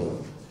from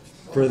evil.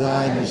 For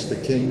thine is the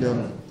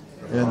kingdom,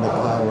 and the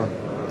power,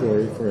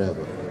 glory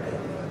forever.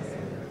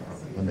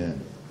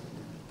 Amen.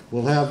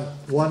 We'll have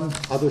one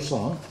other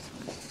song.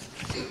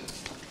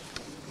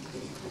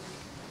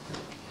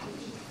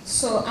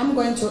 So I'm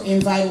going to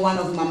invite one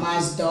of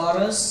Mama's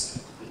daughters.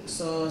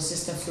 So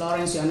Sister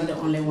Florence, you're not the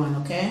only one,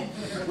 okay?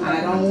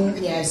 And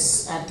I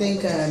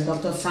think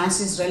Dr.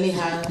 Francis really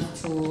had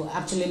to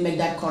actually make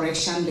that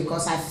correction,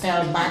 because I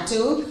felt bad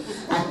too.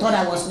 I thought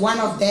I was one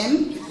of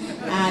them.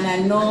 And I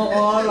know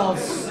all of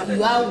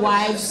your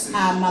wives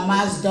are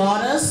Mama's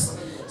daughters.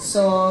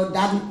 So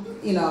that,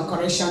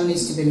 correction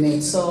needs to be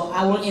made. So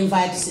I will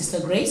invite Sister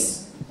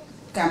Grace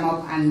to come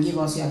up and give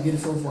us your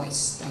beautiful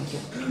voice. Thank you.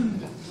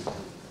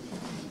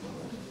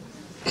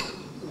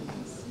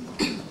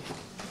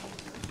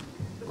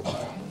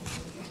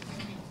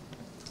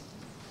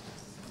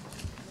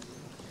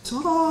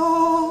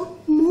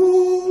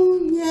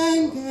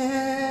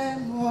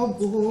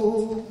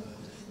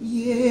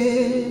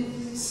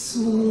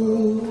 Yesu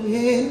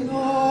eno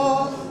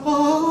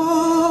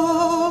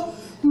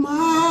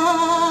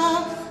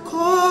ma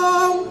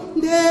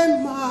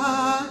kondema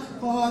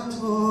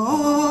oto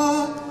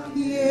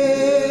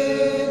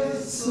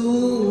Yesu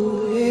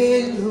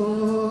eno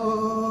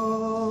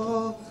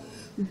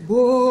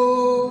bo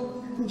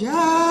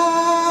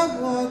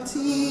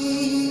javoti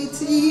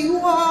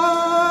tiwa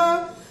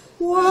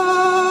wa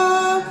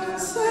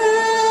se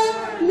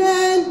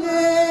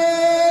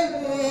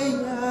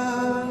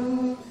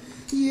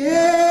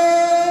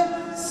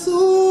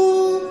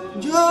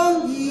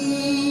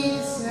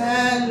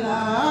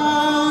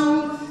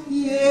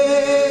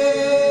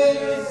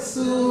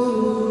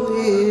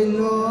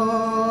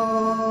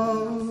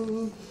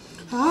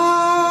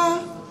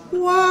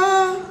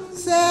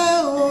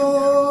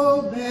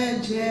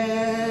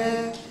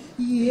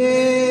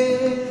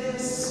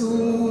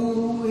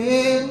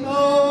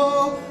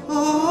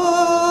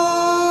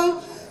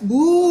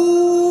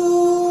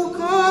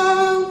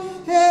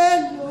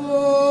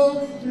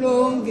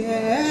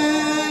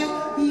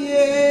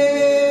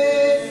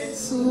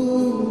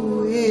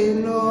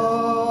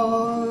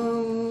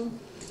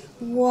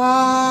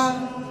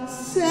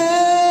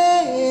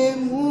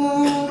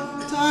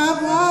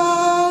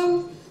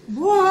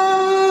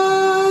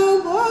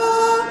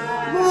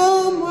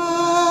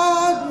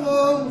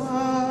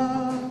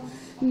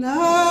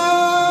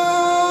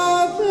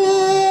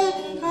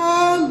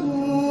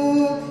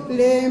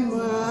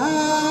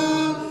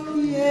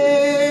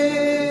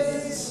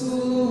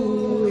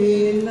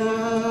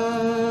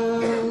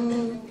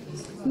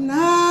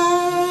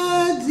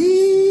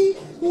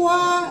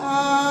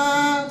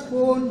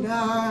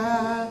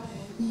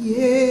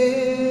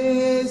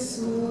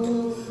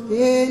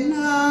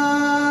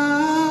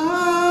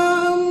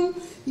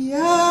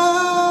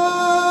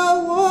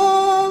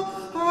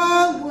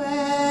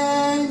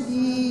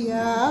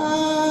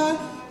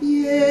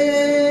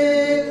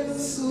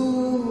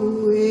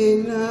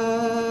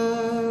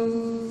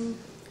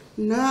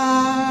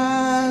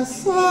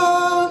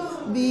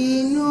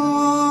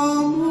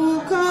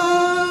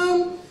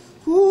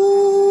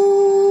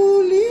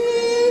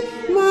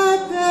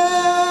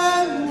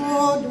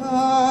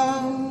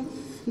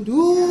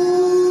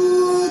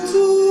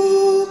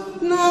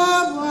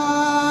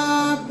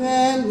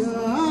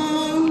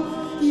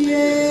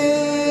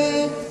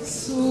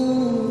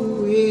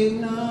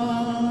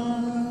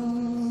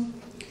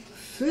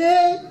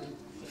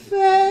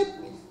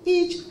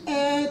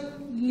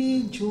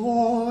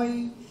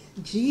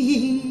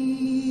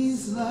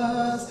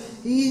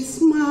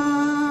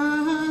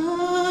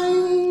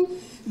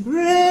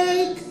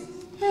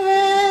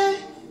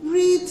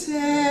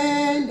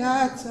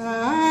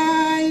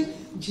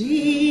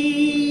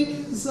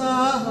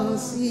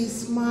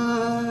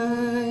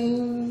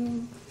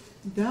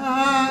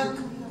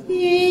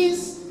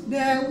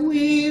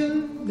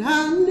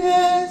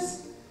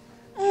Darkness,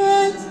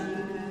 it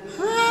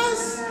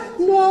has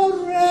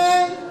no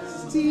rain.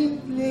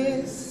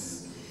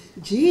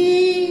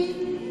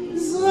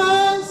 Jesus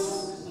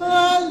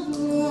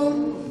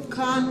alone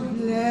can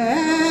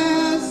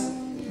bless.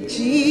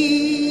 Jesus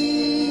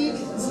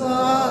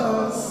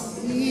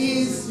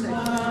is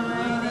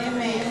mine.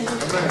 Amen.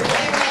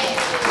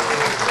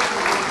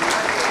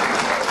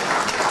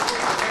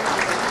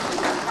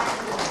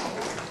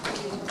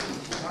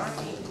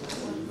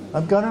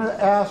 I'm going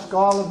to ask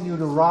all of you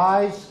to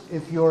rise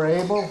if you're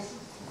able.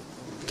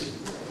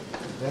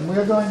 And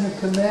we're going to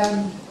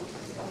commend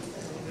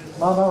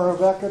Mama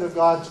Rebecca to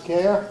God's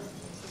care.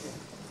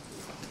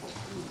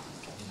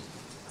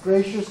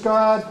 Gracious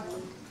God,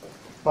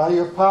 by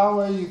your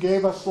power you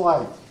gave us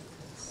life.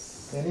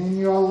 And in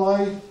your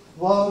life,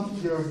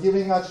 love, you're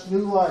giving us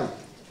new life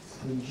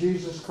in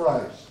Jesus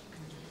Christ.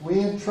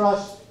 We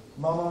entrust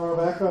Mama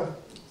Rebecca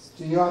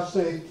to your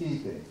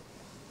safekeeping.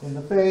 In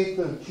the faith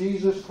of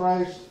Jesus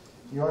Christ,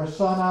 your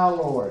Son, our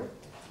Lord,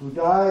 who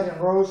died and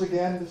rose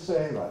again to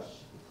save us,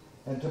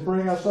 and to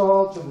bring us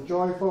all to the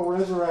joyful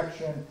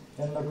resurrection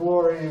and the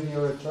glory of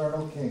your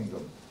eternal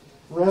kingdom.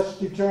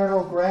 Rest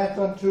eternal grant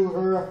unto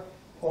her,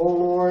 O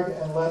Lord,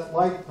 and let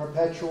light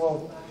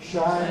perpetual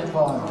shine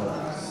upon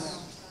her.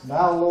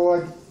 Now,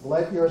 Lord,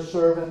 let your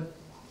servant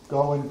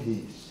go in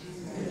peace.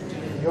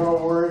 Your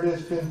word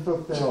has been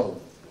fulfilled.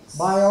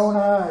 My own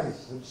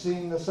eyes have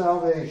seen the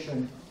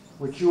salvation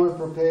which you have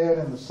prepared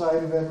in the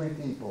sight of every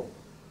people,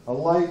 a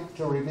light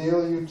to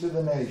reveal you to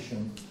the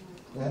nation,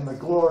 and the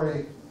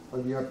glory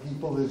of your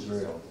people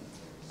Israel.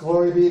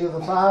 Glory be to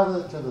the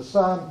Father, to the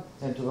Son,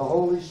 and to the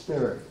Holy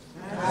Spirit.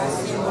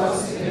 As it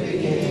was in the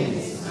beginning,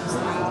 is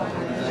now,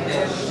 and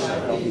ever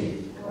shall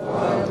be,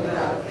 world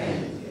without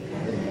end.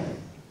 Amen.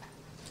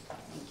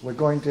 We're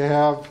going to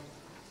have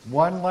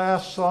one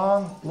last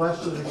song,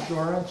 Blessed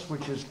Assurance,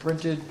 which is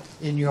printed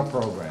in your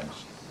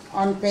programs.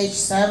 On page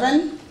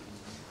 7.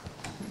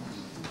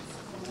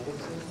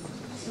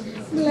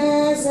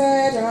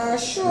 Blessed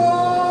assurance,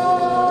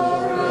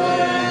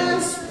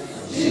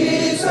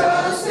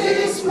 Jesus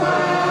is mine.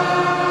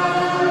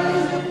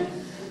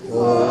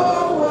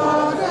 Oh,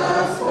 what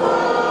a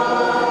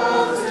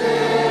foretaste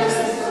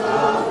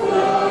of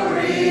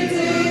glory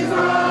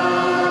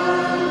divine,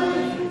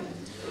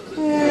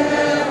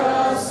 heir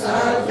of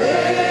salvation,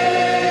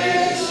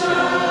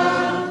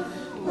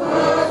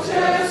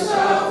 purchased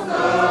of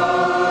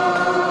God,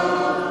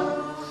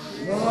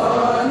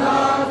 born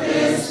of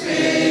His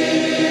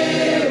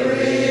Spirit,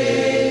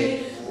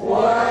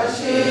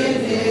 washed in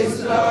His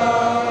blood.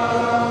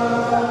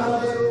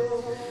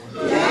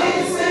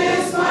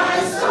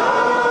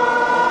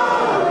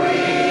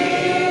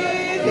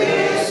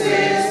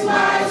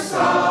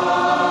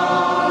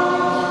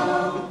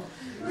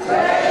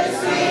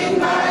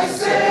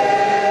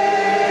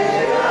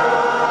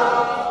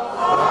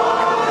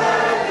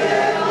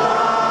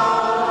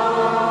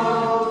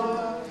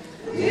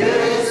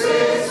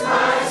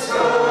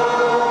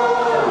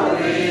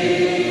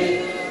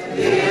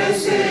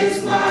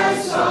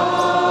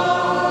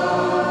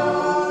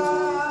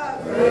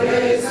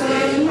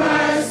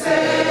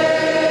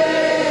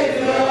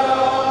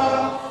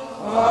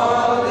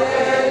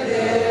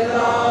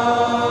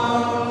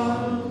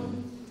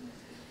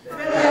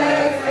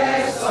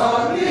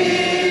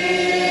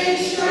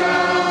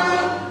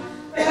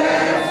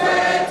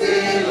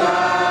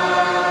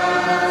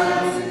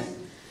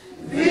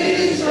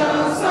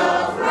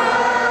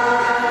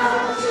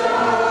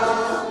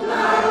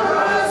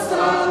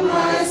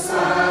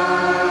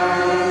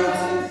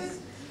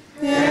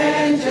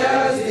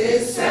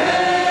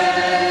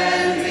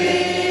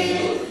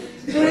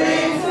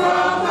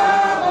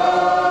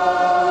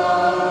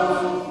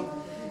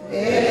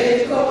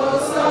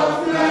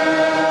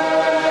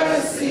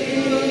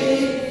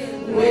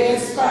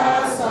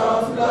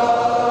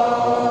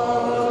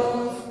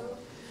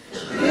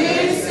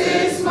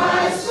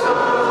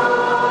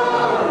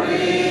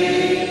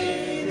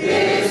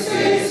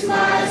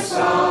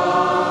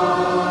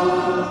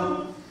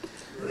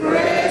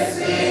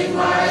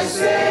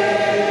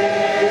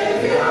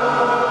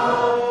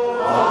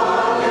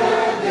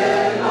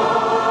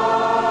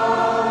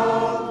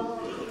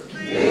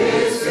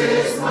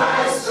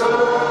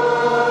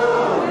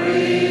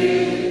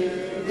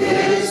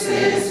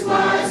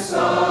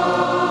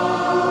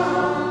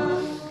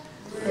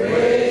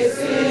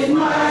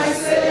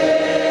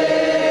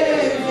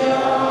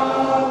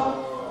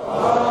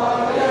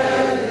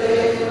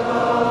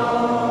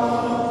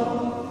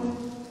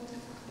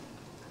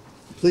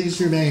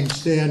 Please remain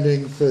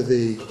standing for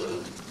the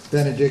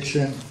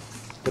benediction,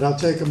 but I'll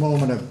take a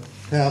moment of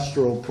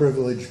pastoral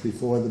privilege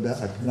before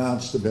I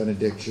pronounce the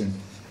benediction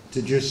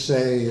to just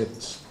say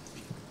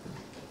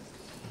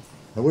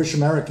I wish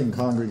American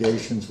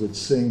congregations would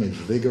sing as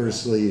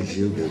vigorously as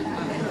you do,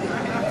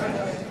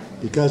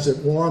 because it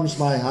warms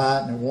my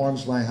heart, and it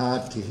warms my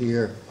heart to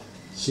hear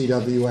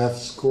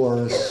CWF's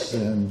chorus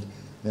and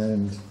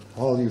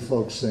all you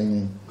folks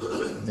singing.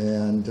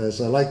 And as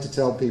I like to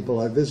tell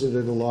people, I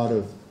visited a lot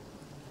of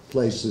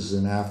places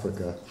in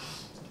Africa,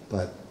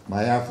 but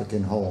my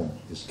African home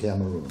is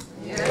Cameroon.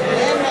 Amen.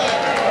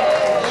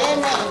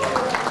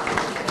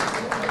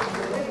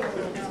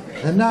 Amen.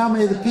 And now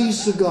may the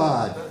peace of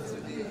God,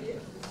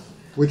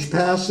 which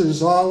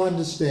passes all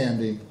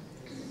understanding,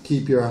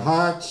 keep your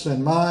hearts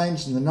and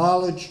minds in the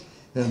knowledge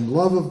and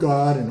love of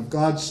God and of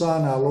God's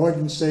Son, our Lord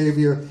and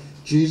Savior,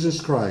 Jesus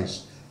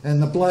Christ.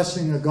 And the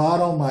blessing of God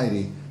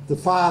Almighty, the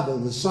Father,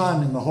 the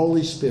Son, and the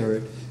Holy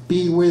Spirit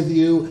be with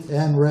you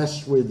and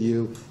rest with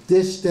you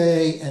this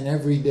day and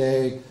every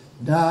day,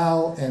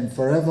 now and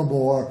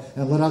forevermore.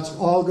 And let us,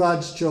 all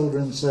God's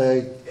children,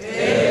 say,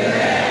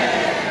 Amen.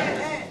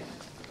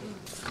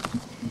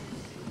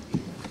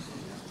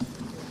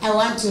 I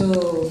want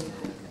to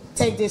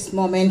take this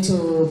moment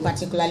to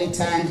particularly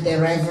thank the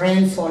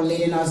Reverend for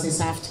leading us this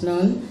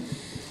afternoon.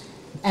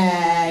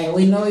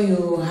 We know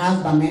you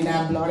have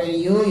Bamenda blood in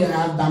you, you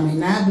have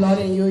Bamina blood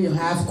in you, you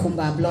have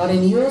Kumba blood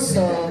in you,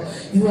 so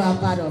you are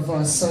part of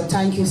us. So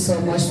thank you so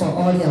much for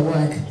all your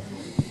work.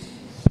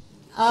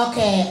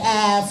 Okay,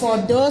 for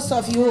those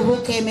of you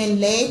who came in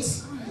late,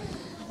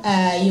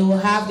 you will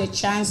have the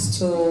chance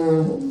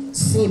to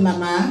see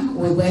Mama.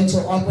 We're going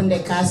to open the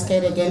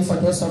casket again for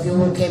those of you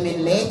who came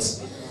in late,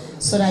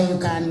 so that you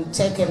can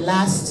take a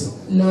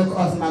last look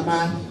of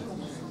Mama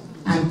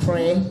and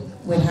pray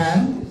with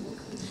her.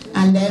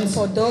 And then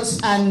for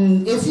those,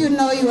 and if you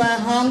know you are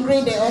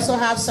hungry, they also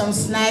have some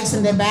snacks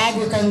in the bag.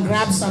 You can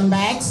grab some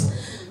bags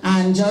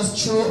and just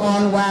chew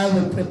on while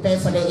we prepare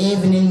for the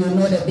evening. You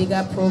know the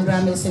bigger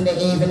program is in the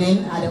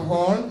evening at the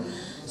hall.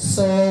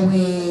 So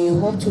we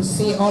hope to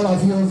see all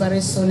of you very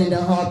soon in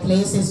the hall.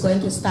 Place is going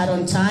to start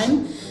on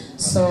time.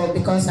 So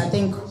because I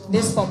think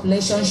this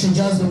population should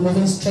just be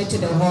moving straight to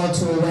the hall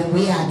to when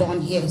we are done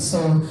here.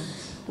 So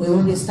we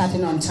will be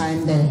starting on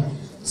time there.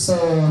 So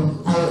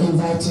I will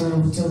invite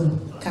you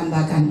to come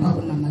back and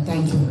open Mama.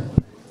 Thank you.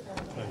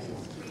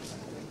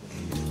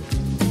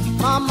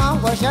 Mama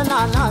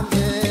washana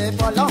nambe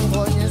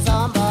polongo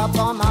nizamba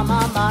pa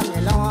mama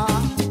banilwa.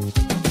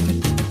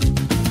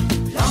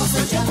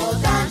 Lonse jamo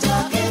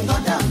tanja kengo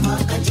dama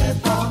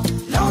kanjepo.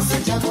 Lonse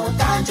jamo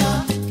tanja.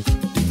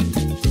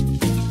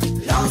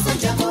 Lonse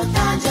jamo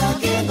tanja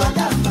kengo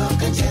dama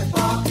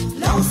kanjepo.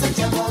 Lonse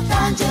jamo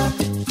tanja.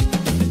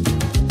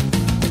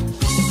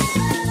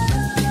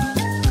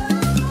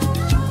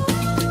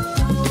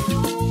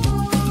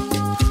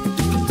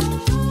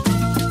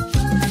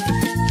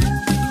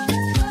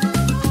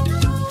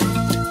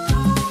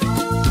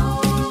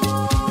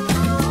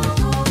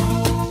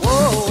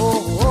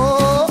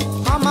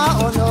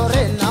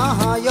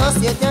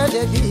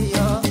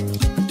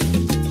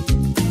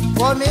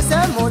 Mi se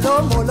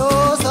mulo mulo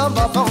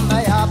samba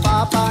bomba ya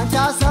papa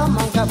jasa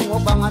mangam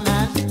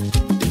ngopanga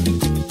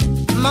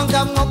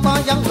mangam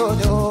ngopang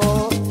rodo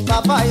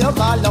papa yo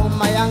balong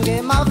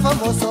mayange ma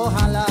famoso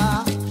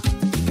hala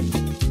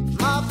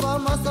ma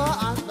famoso